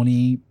not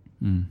only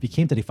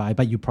became 35,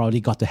 but you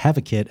probably got to have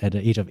a kid at the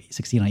age of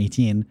 16 or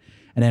 18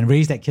 and then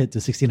raise that kid to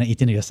 16 or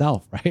 18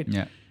 yourself, right?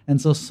 Yeah.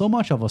 And so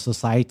much of our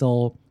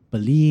societal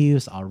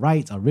beliefs, our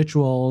rites, our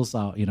rituals,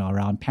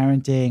 around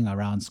parenting,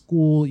 around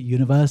school,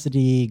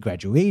 university,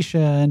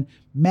 graduation,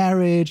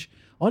 marriage,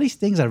 all these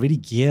things are really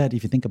geared,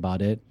 if you think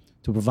about it,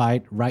 to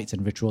provide rites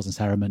and rituals and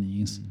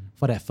ceremonies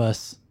for that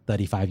first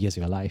 35 years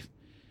of your life.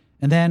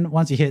 And then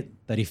once you hit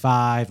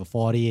 35 or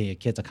 40 and your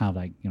kids are kind of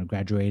like,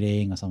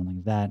 graduating or something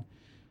like that,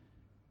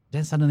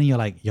 then suddenly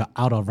you're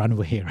out of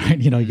runway, right?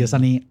 You're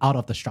suddenly out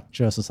of the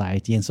structure of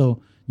society. And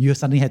so you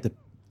suddenly have to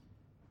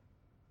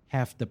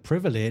have the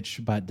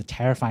privilege, but the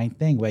terrifying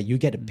thing where you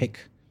get to pick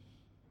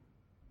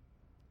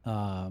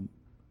the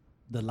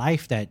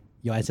life that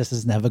your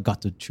ancestors never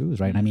got to choose,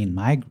 right? I mean,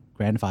 my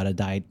grandfather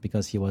died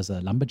because he was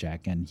a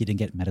lumberjack and he didn't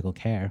get medical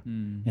care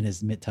in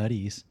his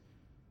mid-30s.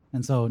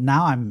 And so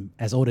now I'm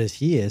as old as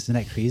he is. Isn't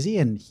that crazy?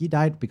 And he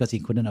died because he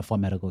couldn't afford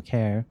medical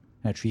care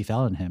and a tree fell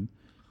on him.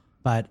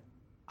 But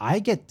I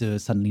get to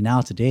suddenly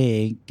now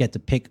today get to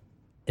pick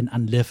an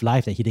unlived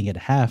life that he didn't get to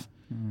have.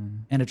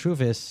 And the truth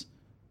is,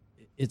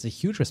 it's a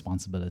huge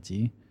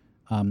responsibility.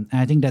 And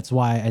I think that's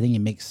why I think it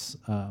makes,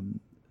 a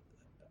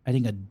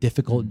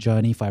difficult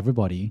journey for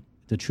everybody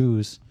to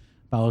choose.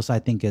 But also I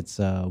think it's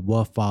a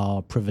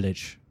worthwhile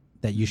privilege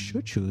that you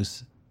should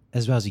choose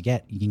as well as you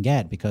can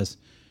get, because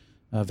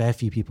very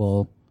few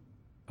people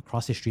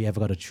across history ever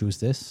got to choose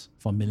this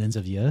for millions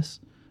of years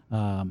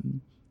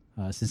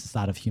since the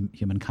start of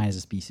humankind as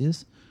a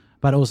species.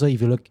 But also,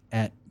 if you look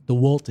at the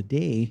world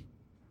today,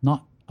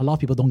 not a lot of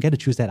people don't get to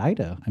choose that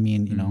either. I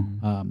mean,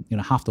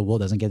 half the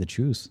world doesn't get to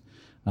choose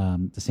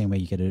the same way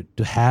you get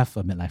to have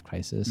a midlife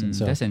crisis. And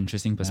so that's an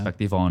interesting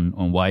perspective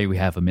on why we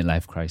have a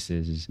midlife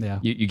crisis. Yeah.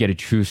 You get to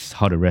choose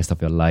how the rest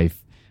of your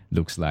life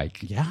looks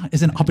like. Yeah,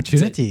 it's an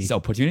opportunity. It's an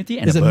opportunity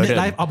and it's a burden.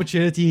 Midlife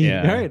opportunity,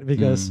 right?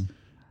 Because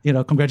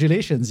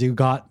congratulations, you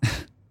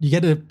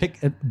get to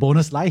pick a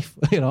bonus life,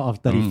 of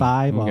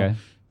 35 or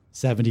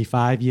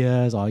 75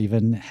 years, or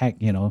even heck,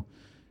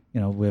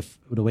 with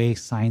the way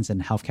science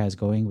and healthcare is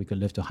going, we could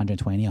live to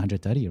 120,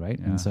 130, right?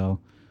 Yeah. And so,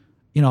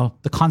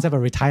 the concept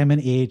of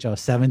retirement age of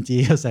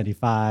 70 or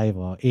 75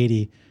 or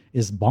 80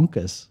 is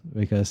bonkers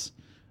because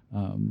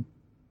we're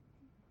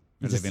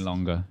living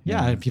longer.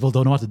 Yeah, and people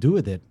don't know what to do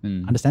with it,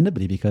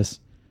 understandably, because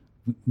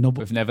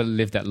we've never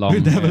lived that long.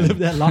 We've never lived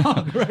that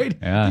long, right?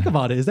 Yeah. Think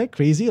about it. Is that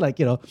crazy? Like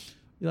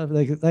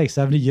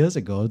 70 years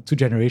ago, 2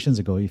 generations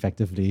ago,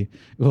 effectively,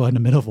 we were in the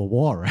middle of a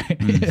war, right?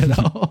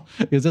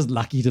 It was just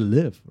lucky to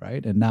live,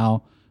 right? And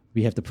now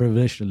we have the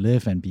privilege to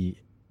live and be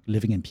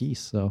living in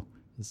peace. So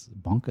it's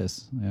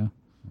bonkers, yeah.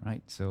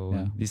 Right.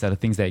 So these are the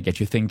things that get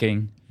you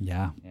thinking.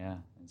 Yeah. Yeah.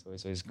 And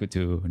so it's good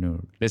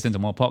to listen to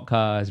more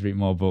podcasts, read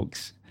more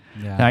books.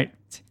 Yeah. All right.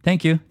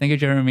 Thank you. Thank you,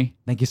 Jeremy.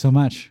 Thank you so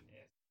much.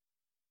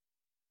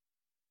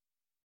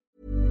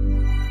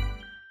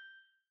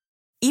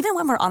 Even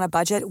when we're on a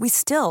budget, we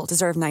still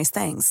deserve nice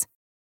things.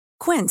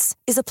 Quince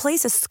is a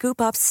place to scoop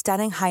up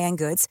stunning high-end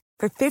goods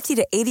for 50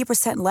 to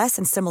 80% less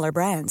than similar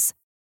brands.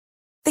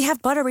 They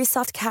have buttery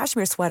soft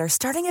cashmere sweaters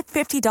starting at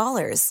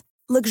 $50,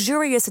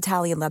 luxurious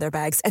Italian leather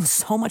bags, and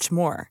so much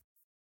more.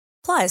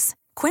 Plus,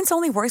 Quince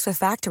only works with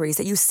factories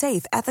that use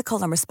safe,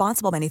 ethical, and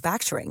responsible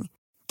manufacturing.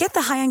 Get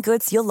the high-end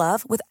goods you'll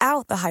love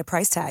without the high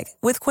price tag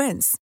with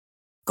Quince.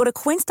 Go to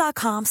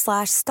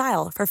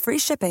quince.com/style for free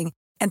shipping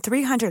and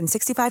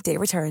 365-day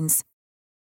returns.